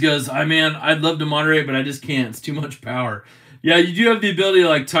 Blaze goes, man, I'd love to moderate, but I just can't. It's too much power. Yeah, you do have the ability to,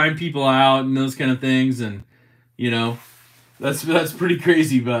 like, time people out and those kind of things, and, you know, that's pretty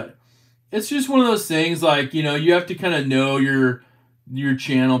crazy, but it's just one of those things, like, you know, you have to kind of know your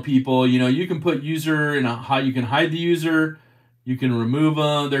channel people. You know, you can put user in you can hide the user, you can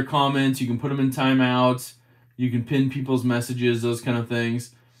remove their comments, you can put them in timeouts, you can pin people's messages, those kind of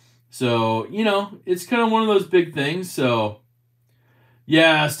things. So, you know, it's kind of one of those big things. So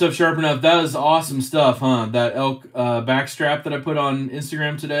yeah, Stuff Sharp Enough, that is awesome stuff, huh? That elk backstrap that I put on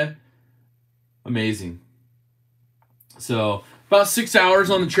Instagram today, amazing. So about 6 hours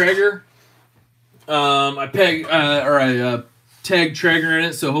on the Traeger. I tag Traeger in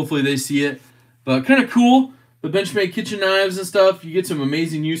it, so hopefully they see it. But kind of cool. The Benchmade kitchen knives and stuff, you get some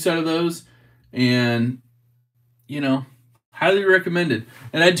amazing use out of those. And, you know, highly recommended.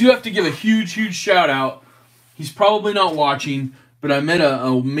 And I do have to give a huge, huge shout out. He's probably not watching, but I met an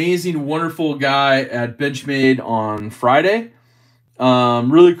amazing, wonderful guy at Benchmade on Friday.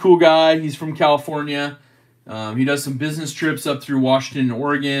 Really cool guy. He's from California. He does some business trips up through Washington and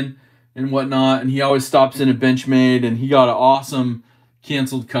Oregon and whatnot, and he always stops in at Benchmade, and he got an awesome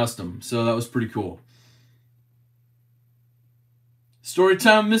canceled custom, so that was pretty cool.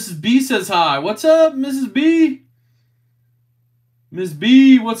 Storytime Mrs. B says hi. What's up, Mrs. B? Miss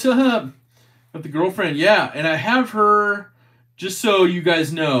B, what's up? Got the girlfriend, yeah, and I have her, just so you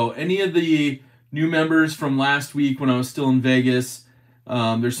guys know, any of the new members from last week when I was still in Vegas,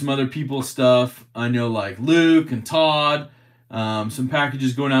 there's some other people's stuff. I know, like Luke and Todd. Some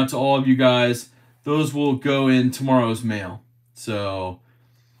packages going out to all of you guys. Those will go in tomorrow's mail. So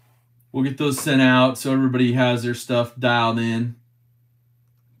we'll get those sent out so everybody has their stuff dialed in.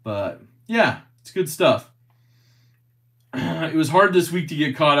 But yeah, it's good stuff. It was hard this week to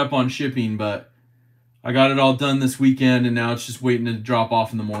get caught up on shipping, but I got it all done this weekend, and now it's just waiting to drop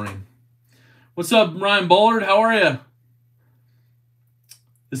off in the morning. What's up, Ryan Bullard? How are you?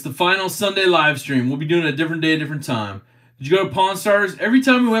 It's the final Sunday live stream. We'll be doing it a different day, a different time. Did you go to Pawn Stars? Every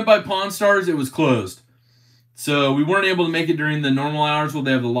time we went by Pawn Stars, it was closed. So we weren't able to make it during the normal hours where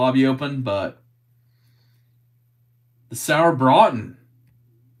they have the lobby open, but the Sour Broughton.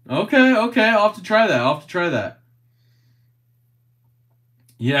 Okay, I'll have to try that.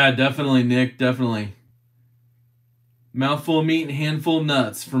 Yeah, definitely, Nick, definitely. Mouthful of meat and handful of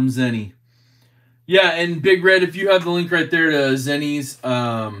nuts from Zenny. Yeah, and Big Red, if you have the link right there to Zenny's,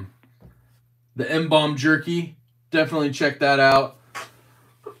 the M-Bomb Jerky, definitely check that out.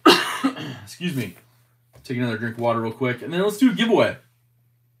 Excuse me. Take another drink of water real quick, and then let's do a giveaway.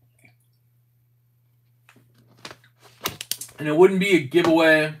 And it wouldn't be a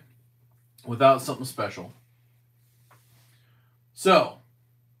giveaway without something special. So,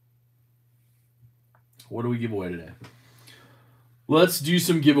 what do we give away today? Let's do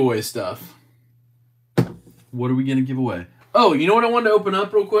some giveaway stuff. What are we going to give away? Oh, you know what I wanted to open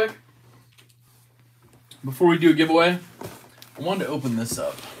up real quick? Before we do a giveaway, I wanted to open this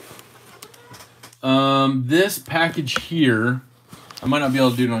up. This package here, I might not be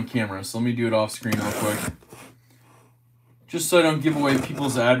able to do it on camera, so let me do it off screen real quick. Just so I don't give away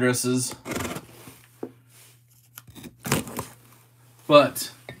people's addresses.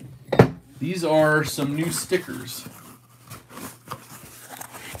 But these are some new stickers.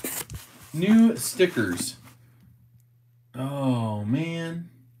 New stickers. Oh, man.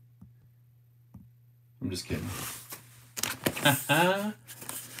 I'm just kidding.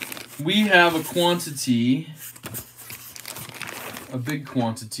 We have a big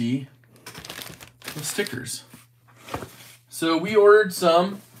quantity of stickers. So we ordered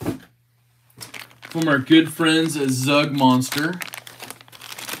some from our good friends at Zug Monster.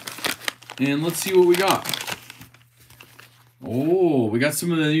 And let's see what we got. Oh, we got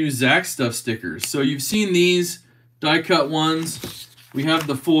some of the new Zach Stuff stickers. So you've seen these die cut ones. We have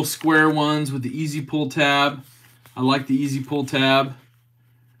the full square ones with the easy pull tab. I like the easy pull tab.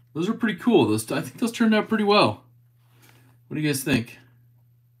 Those are pretty cool. I think those turned out pretty well. What do you guys think?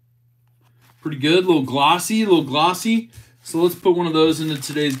 Pretty good, a little glossy, So let's put one of those into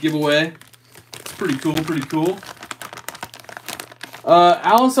today's giveaway. It's pretty cool.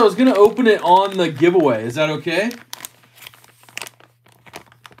 Alice, I was going to open it on the giveaway. Is that okay?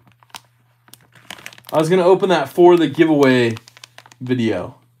 I was going to open that for the giveaway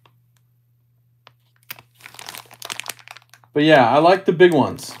video. But yeah, I like the big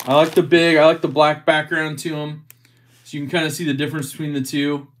ones. I like the black background to them. So you can kind of see the difference between the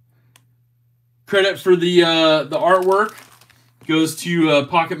two. Credit for the artwork goes to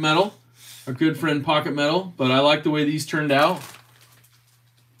Pocket Metal, our good friend Pocket Metal. But I like the way these turned out.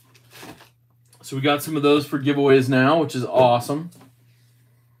 So we got some of those for giveaways now, which is awesome.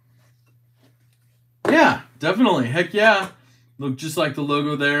 Yeah, definitely. Heck yeah. Look just like the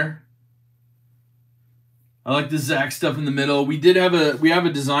logo there. I like the Zach stuff in the middle. We have a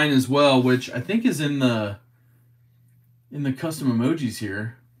design as well, which I think is in the custom emojis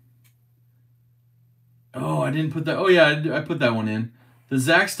here. Oh, I didn't put that. Oh yeah, I put that one in. The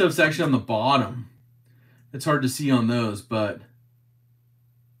Zach stuff's actually on the bottom. It's hard to see on those, but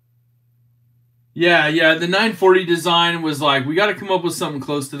yeah, the 940 design was like, we got to come up with something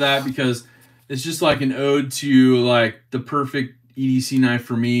close to that because it's just like an ode to like the perfect EDC knife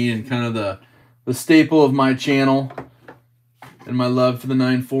for me and kind of the staple of my channel and my love for the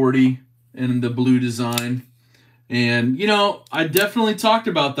 940 and the blue design. And, you know, I definitely talked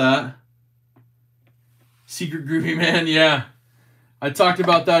about that. Secret Groovy Man, yeah. I talked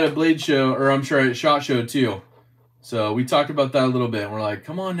about that at Blade Show, or I'm sorry, at SHOT Show too. So we talked about that a little bit. We're like,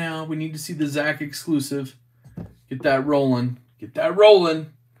 come on now, we need to see the Zach exclusive. Get that rolling.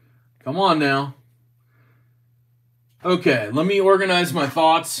 Come on now. Okay, let me organize my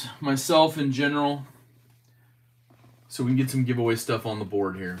thoughts, myself in general, so we can get some giveaway stuff on the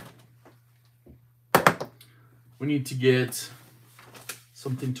board here. We need to get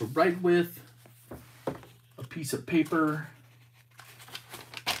something to write with, a piece of paper.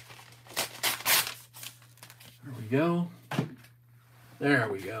 There we go. There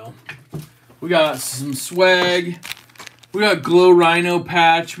we go. We got some swag. We got Glow Rhino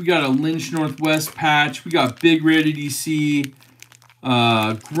patch. We got a Lynch Northwest patch. We got Big Red EDC,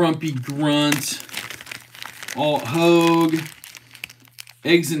 Grumpy Grunt, Alt Hogue,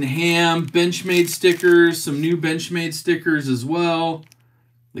 Eggs and Ham, Benchmade stickers, some new Benchmade stickers as well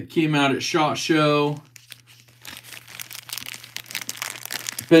that came out at SHOT Show.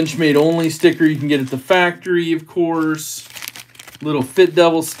 Benchmade only sticker you can get at the factory, of course. Little Fit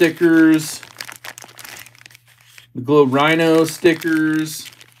Devil stickers. The Glow Rhino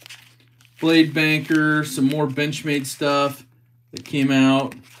stickers, Blade Banker, some more Benchmade stuff, that came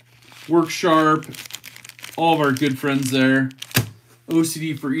out. Work Sharp, all of our good friends there.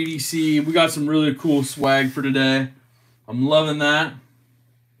 OCD for EDC. We got some really cool swag for today. I'm loving that.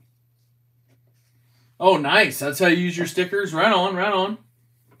 Oh, nice. That's how you use your stickers. Right on, right on.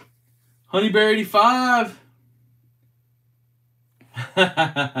 Honey Bear 85.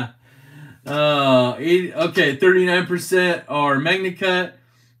 Okay, 39% are MagnaCut,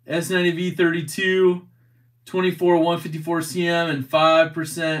 S90V 32, 24 154 CM, and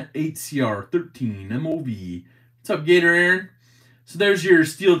 5% 8CR 13 MOV. What's up, Gator Aaron? So there's your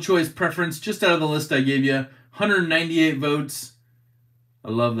Steel Choice preference, just out of the list I gave you. 198 votes. I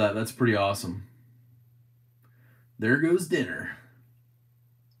love that. That's pretty awesome. There goes dinner.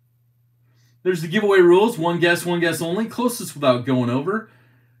 There's the giveaway rules. One guess only. Closest without going over.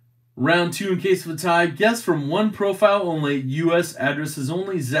 Round 2 in case of a tie. Guess from one profile only. U.S. addresses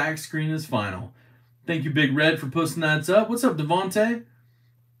only. Zach screen is final. Thank you, Big Red, for posting that up. What's up, Devontae?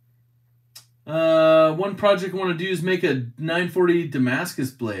 One project I want to do is make a 940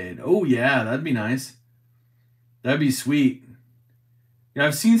 Damascus blade. Oh, yeah, that'd be nice. That'd be sweet. Yeah,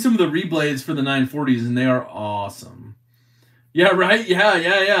 I've seen some of the reblades for the 940s, and they are awesome. Yeah, right?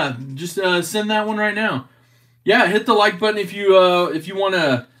 Yeah. Just send that one right now. Yeah, hit the like button if you want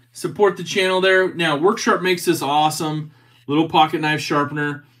to support the channel there. Now, Work Sharp makes this awesome little pocket knife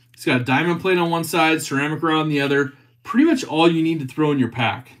sharpener. It's got a diamond plate on one side, ceramic rod on the other. Pretty much all you need to throw in your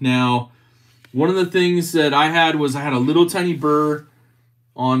pack. Now, one of the things that I had was I had a little tiny burr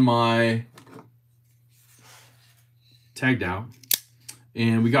on my tagged out.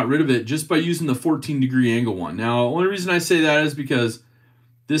 And we got rid of it just by using the 14-degree angle one. Now, the only reason I say that is because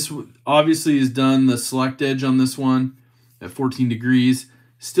this obviously is done the select edge on this one at 14 degrees.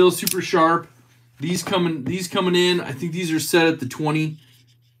 Still super sharp. These coming in, I think these are set at the 20.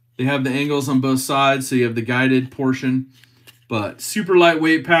 They have the angles on both sides, so you have the guided portion. But super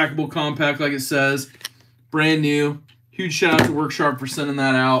lightweight, packable, compact, like it says. Brand new. Huge shout out to Work Sharp for sending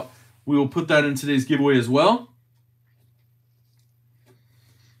that out. We will put that in today's giveaway as well.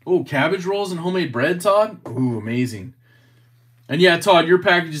 Oh, cabbage rolls and homemade bread, Todd? Ooh, amazing. And yeah, Todd, your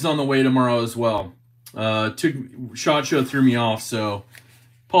package is on the way tomorrow as well. SHOT Show threw me off, so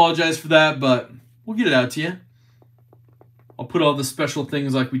apologize for that, but we'll get it out to you. I'll put all the special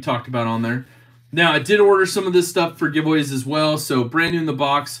things like we talked about on there. Now, I did order some of this stuff for giveaways as well, so brand new in the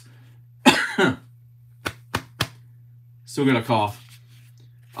box. Still got a cough.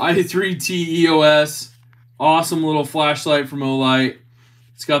 i3T EOS. Awesome little flashlight from Olight.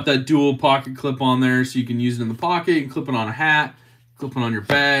 It's got that dual pocket clip on there, so you can use it in the pocket, you can clip it on a hat, clip it on your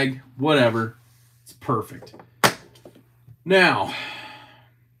bag, whatever. It's perfect. Now,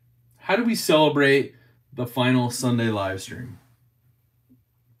 how do we celebrate the final Sunday live stream?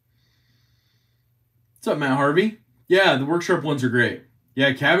 What's up, Matt Harvey? Yeah, the Work Sharp ones are great.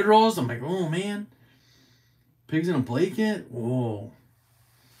 Yeah, cabbage rolls, I'm like, oh, man. Pigs in a blanket? Whoa.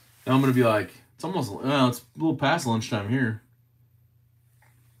 Now I'm going to be like, it's almost, well, it's a little past lunchtime here.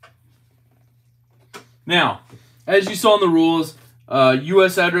 Now, as you saw in the rules,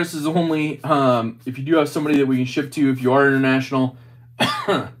 U.S. address is only, if you do have somebody that we can ship to, if you are international,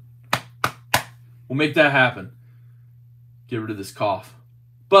 we'll make that happen. Get rid of this cough.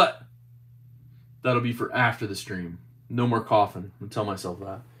 But that'll be for after the stream. No more coughing. I'm tell myself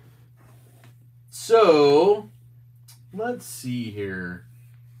that. So, let's see here.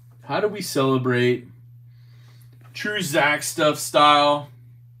 How do we celebrate true Zach stuff style?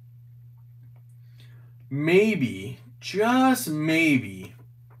 Maybe, just maybe,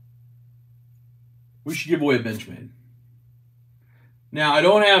 we should give away a Benchmade. Now, I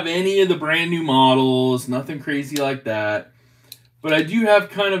don't have any of the brand new models, nothing crazy like that. But I do have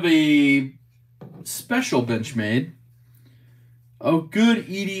kind of a special Benchmade. A good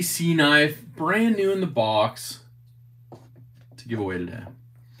EDC knife, brand new in the box, to give away today.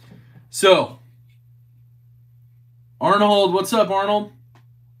 So, Arnold, what's up, Arnold?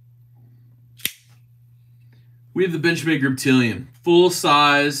 We have the Benchmade Griptilian. Full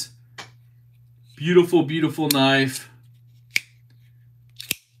size. Beautiful, beautiful knife.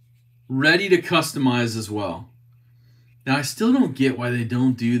 Ready to customize as well. Now, I still don't get why they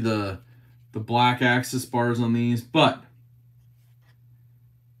don't do the black axis bars on these, but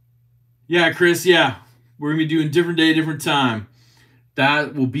yeah, Chris, yeah. We're going to be doing different day, different time.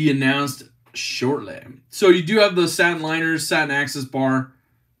 That will be announced shortly. So you do have the satin liners, satin axis bar.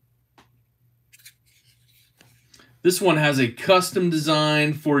 This one has a custom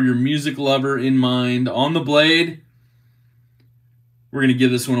design for your music lover in mind on the blade. We're going to give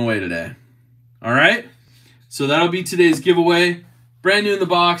this one away today. All right? So that'll be today's giveaway. Brand new in the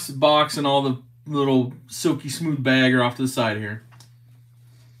box and all the little silky smooth bagger off to the side here.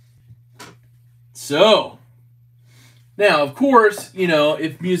 So, now, of course, you know,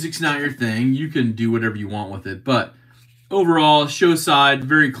 if music's not your thing, you can do whatever you want with it. But overall, show side,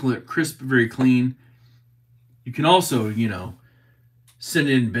 very crisp, very clean. You can also, you know, send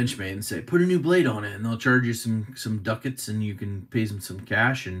it in Benchmade and say, put a new blade on it, and they'll charge you some ducats, and you can pay them some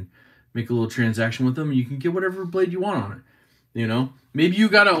cash and make a little transaction with them, and you can get whatever blade you want on it. You know, maybe you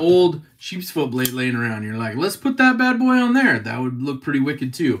got an old sheep's foot blade laying around, and you're like, let's put that bad boy on there. That would look pretty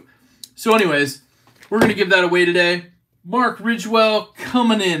wicked too. So anyways, we're going to give that away today. Mark Ridgewell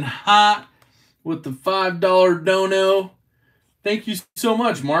coming in hot with the $5 dono. Thank you so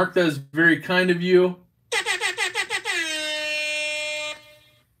much, Mark. That is very kind of you.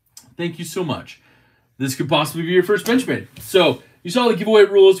 Thank you so much. This could possibly be your first Benchmade. So you saw the giveaway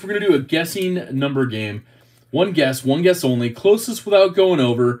rules. We're going to do a guessing number game. One guess only. Closest without going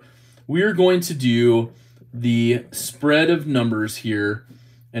over. We are going to do the spread of numbers here,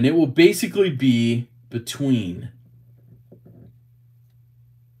 and it will basically be between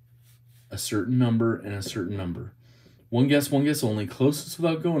a certain number and a certain number. One guess only. Closest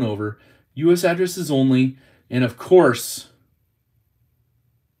without going over. U.S. addresses only. And of course,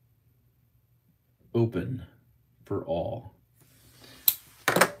 open for all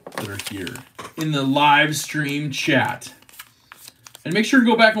that are here in the live stream chat. And make sure to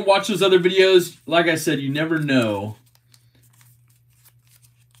go back and watch those other videos. Like I said, you never know.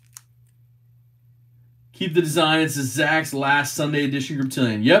 Keep the design. It's Zach's last Sunday edition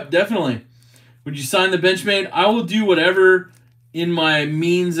Griptilian. Yep, definitely. Would you sign the Benchmade? I will do whatever in my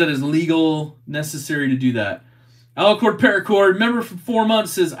means that is legal necessary to do that. Alicord Paracord, member for 4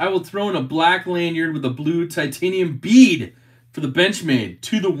 months, says, I will throw in a black lanyard with a blue titanium bead for the Benchmade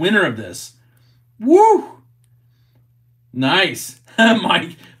to the winner of this. Woo! Nice.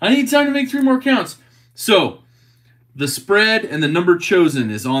 Mike, I need time to make 3 more counts. So, the spread and the number chosen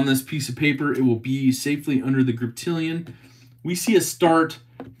is on this piece of paper. It will be safely under the Griptilian. We see a start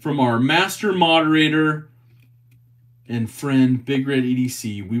from our master moderator and friend, Big Red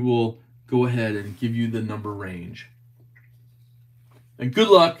EDC. We will go ahead and give you the number range. And good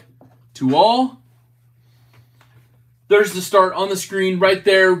luck to all. There's the start on the screen right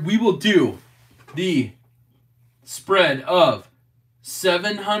there. We will do the spread of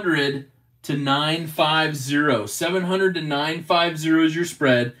 700 to 950. 700 to 950 is your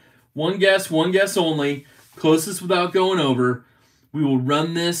spread. One guess only. Closest without going over. We will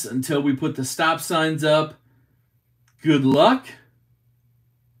run this until we put the stop signs up. Good luck.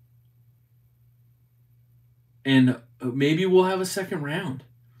 And maybe we'll have a second round.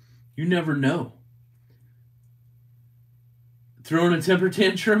 You never know. Throwing a temper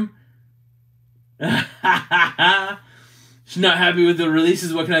tantrum? She's not happy with the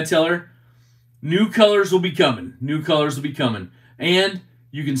releases. What can I tell her? New colors will be coming. New colors will be coming. And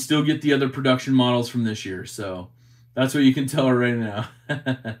you can still get the other production models from this year. So that's what you can tell her right now.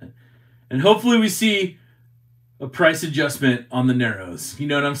 And hopefully we see a price adjustment on the Narrows. You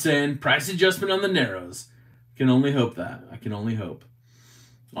know what I'm saying? Price adjustment on the Narrows. I can only hope that. I can only hope.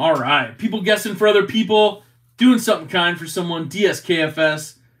 All right. People guessing for other people. Doing something kind for someone.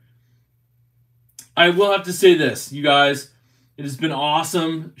 dskfs. I will have to say this, you guys. It has been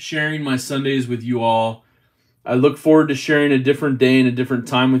awesome sharing my Sundays with you all. I look forward to sharing a different day and a different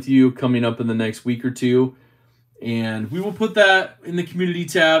time with you coming up in the next week or two. And we will put that in the community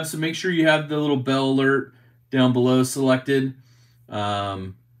tab, so make sure you have the little bell alert down below selected.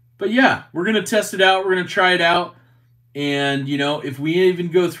 But yeah, we're going to test it out. We're going to try it out. And, you know, if we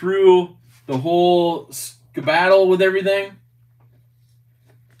even go through the whole skedaddle with everything,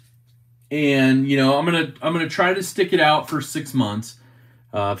 and, you know, I'm gonna try to stick it out for 6 months.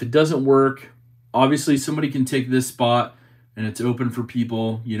 If it doesn't work, obviously somebody can take this spot, and it's open for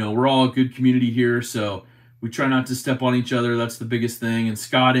people. You know, we're all a good community here, so we try not to step on each other. That's the biggest thing. And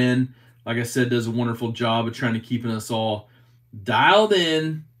Scott like I said, does a wonderful job of trying to keep us all dialed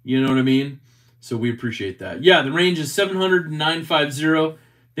in. You know what I mean? So we appreciate that. Yeah, the range is 700 to 950.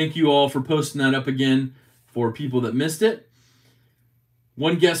 Thank you all for posting that up again for people that missed it.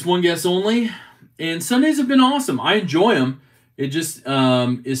 One guess only. And Sundays have been awesome. I enjoy them. It just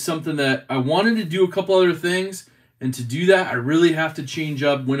is something that I wanted to do a couple other things. And to do that, I really have to change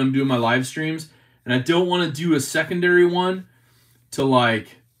up when I'm doing my live streams. And I don't want to do a secondary one to,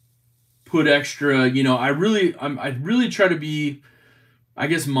 like, put extra, you know, I really try to be, I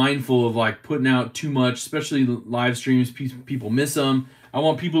guess, mindful of, like, putting out too much, especially live streams. People miss them. I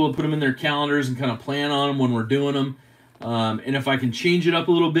want people to put them in their calendars and kind of plan on them when we're doing them. And if I can change it up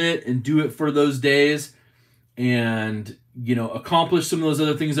a little bit and do it for those days and, you know, accomplish some of those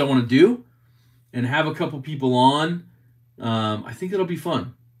other things I want to do, and have a couple people on, I think it'll be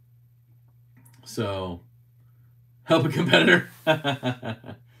fun. So, help a competitor.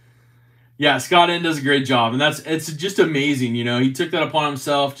 Yeah, Scott N does a great job, and it's just amazing. You know, he took that upon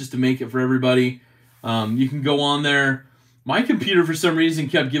himself just to make it for everybody. You can go on there. My computer, for some reason,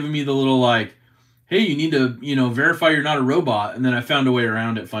 kept giving me the little like, hey, you need to, you know, verify you're not a robot. And then I found a way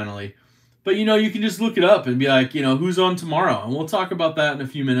around it finally. But, you know, you can just look it up and be like, you know, who's on tomorrow? And we'll talk about that in a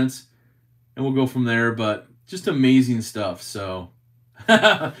few minutes. And we'll go from there. But just amazing stuff. So,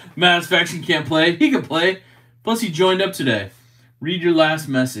 Faction can't play. He can play. Plus, he joined up today. Read your last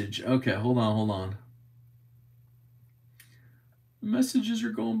message. Okay, hold on. Messages are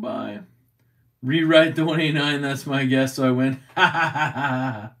going by. Rewrite the 189. That's my guess. So I win.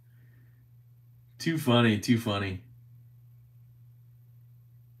 Too funny. Too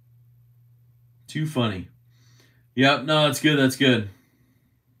funny. Yep, no, that's good. That's good.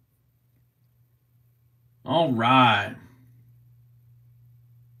 All right.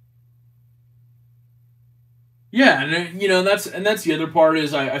 Yeah, and you know, that's the other part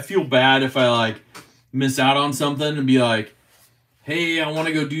is I feel bad if I like miss out on something and be like, hey, I want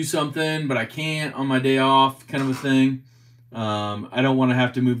to go do something, but I can't on my day off, kind of a thing. I don't want to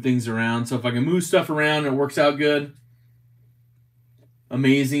have to move things around. So if I can move stuff around and it works out good,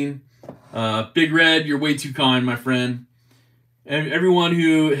 amazing. Big Red, you're way too kind, my friend. And everyone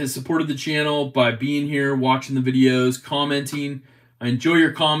who has supported the channel by being here, watching the videos, commenting, I enjoy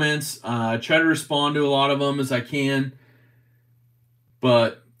your comments. I try to respond to a lot of them as I can.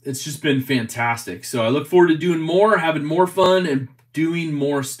 But it's just been fantastic. So I look forward to doing more, having more fun, and doing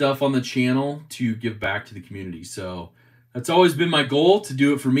more stuff on the channel to give back to the community. So that's always been my goal, to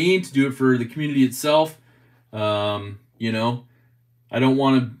do it for me, to do it for the community itself. You know, I don't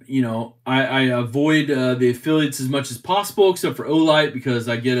want to, you know, I avoid the affiliates as much as possible, except for Olight, because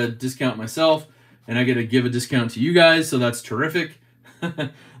I get a discount myself, and I get to give a discount to you guys, so that's terrific.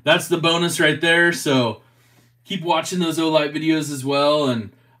 That's the bonus right there. So keep watching those Olight videos as well,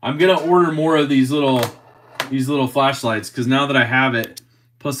 and I'm gonna order more of these little flashlights, because now that I have it,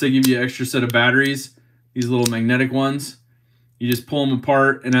 plus they give you an extra set of batteries, these little magnetic ones. You just pull them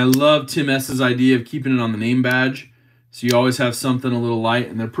apart, and I love Tim S's idea of keeping it on the name badge, so you always have something a little light,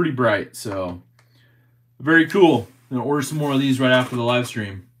 and they're pretty bright. So very cool. I'm gonna order some more of these right after the live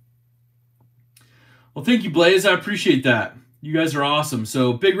stream. Well, thank you, Blaze. I appreciate that. You guys are awesome.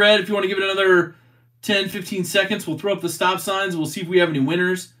 So Big Red, if you want to give it another 10, 15 seconds, we'll throw up the stop signs. We'll see if we have any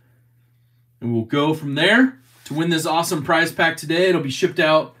winners. And we'll go from there to win this awesome prize pack today. It'll be shipped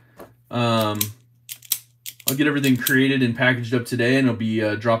out. I'll get everything created and packaged up today, and it'll be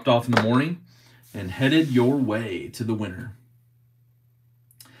dropped off in the morning and headed your way to the winner.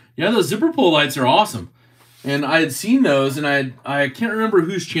 Yeah, those zipper pull lights are awesome. And I had seen those, and I can't remember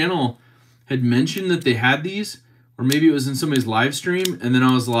whose channel had mentioned that they had these, or maybe it was in somebody's live stream, and then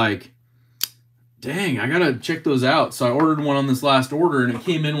I was like, dang, I gotta check those out. So I ordered one on this last order, and it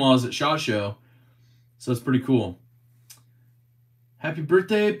came in while I was at SHOT Show. So that's pretty cool. Happy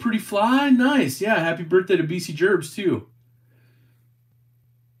birthday, Pretty Fly. Nice. Yeah, happy birthday to BC Gerbs, too.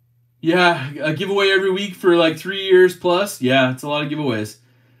 Yeah, a giveaway every week for like 3 years plus. Yeah, it's a lot of giveaways.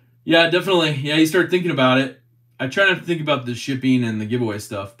 Yeah, definitely. Yeah, you start thinking about it. I try not to think about the shipping and the giveaway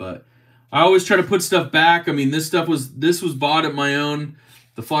stuff, but I always try to put stuff back. I mean, this was bought at my own.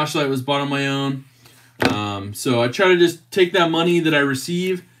 The flashlight was bought on my own. So I try to just take that money that I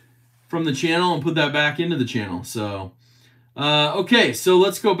receive from the channel and put that back into the channel. So, okay, so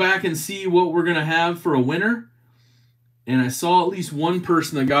let's go back and see what we're going to have for a winner. And I saw at least one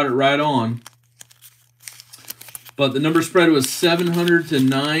person that got it right on. But the number spread was 700 to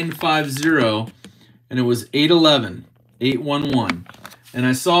 950, and it was 811, 811. And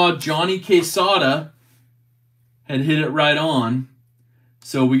I saw Johnny Quesada had hit it right on.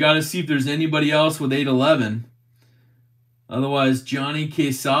 So we got to see if there's anybody else with 811. Otherwise, Johnny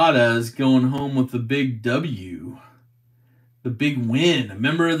Quesada is going home with the big W. The big win. A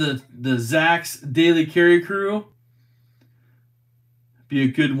member of the Zach's Daily Carry Crew. Be a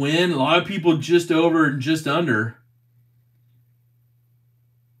good win. A lot of people just over and just under.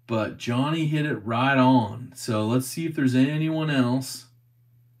 But Johnny hit it right on. So let's see if there's anyone else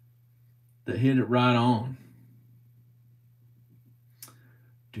that hit it right on.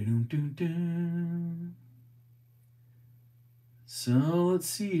 So let's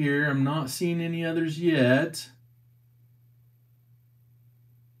see here. I'm not seeing any others yet.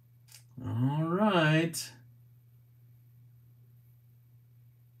 All right.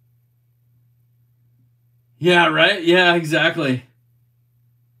 Yeah, right? Yeah, exactly.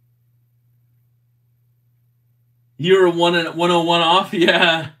 You were 101 off?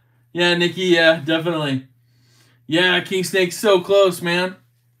 Yeah. Yeah, Nikki, yeah, definitely. Yeah, King Snake's so close, man.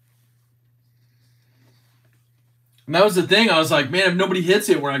 And that was the thing. I was like, man, if nobody hits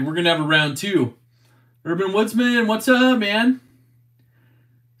it, we're going to have a round 2. Urban Woodsman, what's up, man?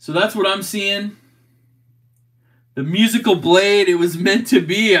 So that's what I'm seeing. The musical blade, it was meant to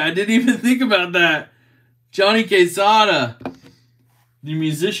be. I didn't even think about that. Johnny Quesada, the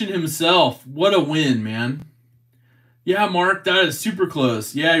musician himself. What a win, man. Yeah, Mark, that is super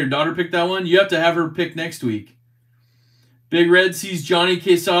close. Yeah, your daughter picked that one. You have to have her pick next week. Big Red sees Johnny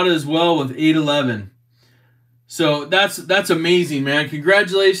Quesada as well with 8-11. So that's amazing, man.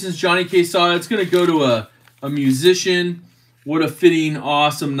 Congratulations, Johnny Quesada. It's going to go to a musician. What a fitting,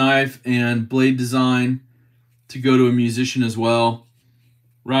 awesome knife and blade design to go to a musician as well.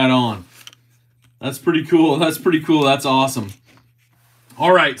 Right on. That's pretty cool. That's pretty cool. That's awesome.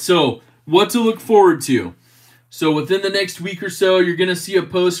 All right, so what to look forward to. So within the next week or so, you're going to see a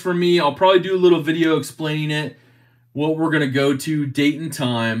post from me. I'll probably do a little video explaining it, what we're going to go to, date and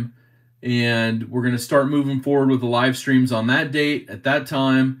time, and we're going to start moving forward with the live streams on that date at that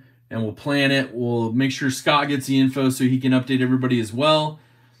time, and we'll plan it. We'll make sure Scott gets the info so he can update everybody as well,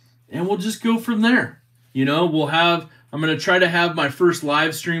 and we'll just go from there. You know, I'm going to try to have my first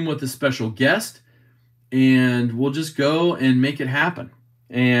live stream with a special guest, and we'll just go and make it happen.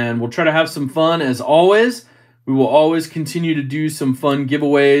 And we'll try to have some fun as always. We will always continue to do some fun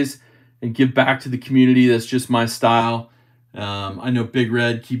giveaways and give back to the community. That's just my style. I know Big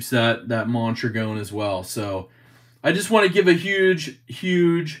Red keeps that mantra going as well. So I just want to give a huge,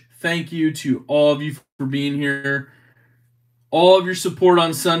 huge thank you to all of you for being here. All of your support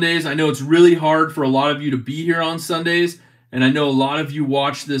on Sundays. I know it's really hard for a lot of you to be here on Sundays, and I know a lot of you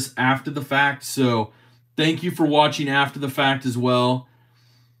watch this after the fact. So thank you for watching after the fact as well.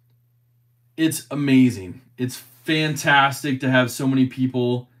 It's amazing. It's fantastic to have so many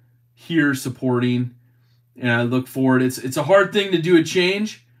people here supporting, and I look forward. It's a hard thing to do a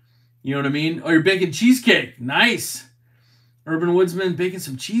change. You know what I mean? Oh, you're baking cheesecake. Nice. Urban Woodsman baking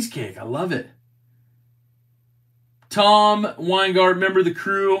some cheesecake. I love it. Tom Weingart, member of the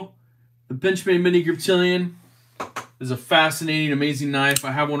crew. The Benchmade Mini Griptilian is a fascinating, amazing knife.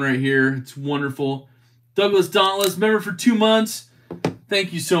 I have one right here. It's wonderful. Douglas Dauntless, member for 2 months.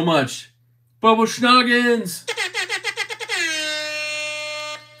 Thank you so much. Bobo Schnoggins.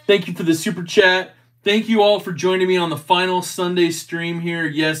 Thank you for the super chat. Thank you all for joining me on the final Sunday stream here.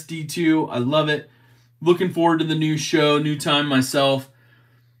 Yes, D2. I love it. Looking forward to the new show, new time myself.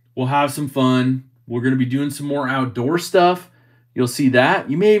 We'll have some fun. We're going to be doing some more outdoor stuff. You'll see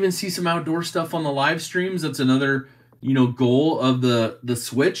that. You may even see some outdoor stuff on the live streams. That's another, goal of the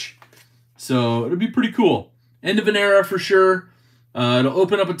Switch. So it'll be pretty cool. End of an era for sure. It'll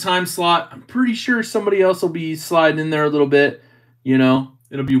open up a time slot. I'm pretty sure somebody else will be sliding in there a little bit.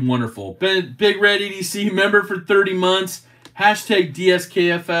 It'll be wonderful. Big Red EDC, member for 30 months. Hashtag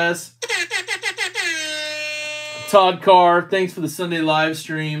dskfs. Todd Carr, thanks for the Sunday live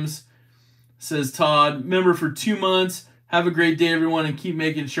streams. Says Todd, member for 2 months. Have a great day, everyone, and keep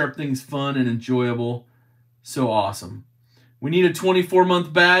making Sharp Things fun and enjoyable. So awesome. We need a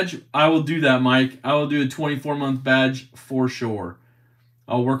 24-month badge. I will do that, Mike. I will do a 24-month badge for sure.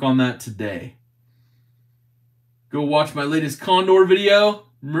 I'll work on that today. Go watch my latest Condor video.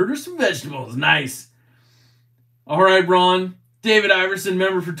 Murder some vegetables. Nice. All right, Ron. David Iverson,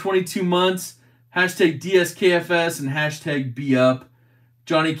 member for 22 months. Hashtag dskfs and hashtag BeUp.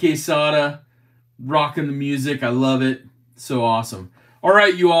 Johnny Quesada, rocking the music. I love it. So awesome. All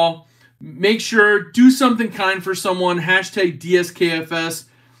right, you all. Make sure, do something kind for someone. Hashtag dskfs.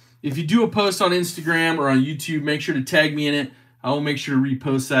 If you do a post on Instagram or on YouTube, make sure to tag me in it. I will make sure to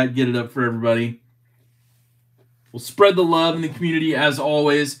repost that, get it up for everybody. We'll spread the love in the community as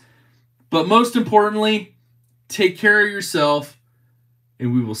always. But most importantly, take care of yourself,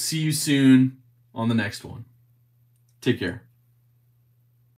 and we will see you soon on the next one. Take care.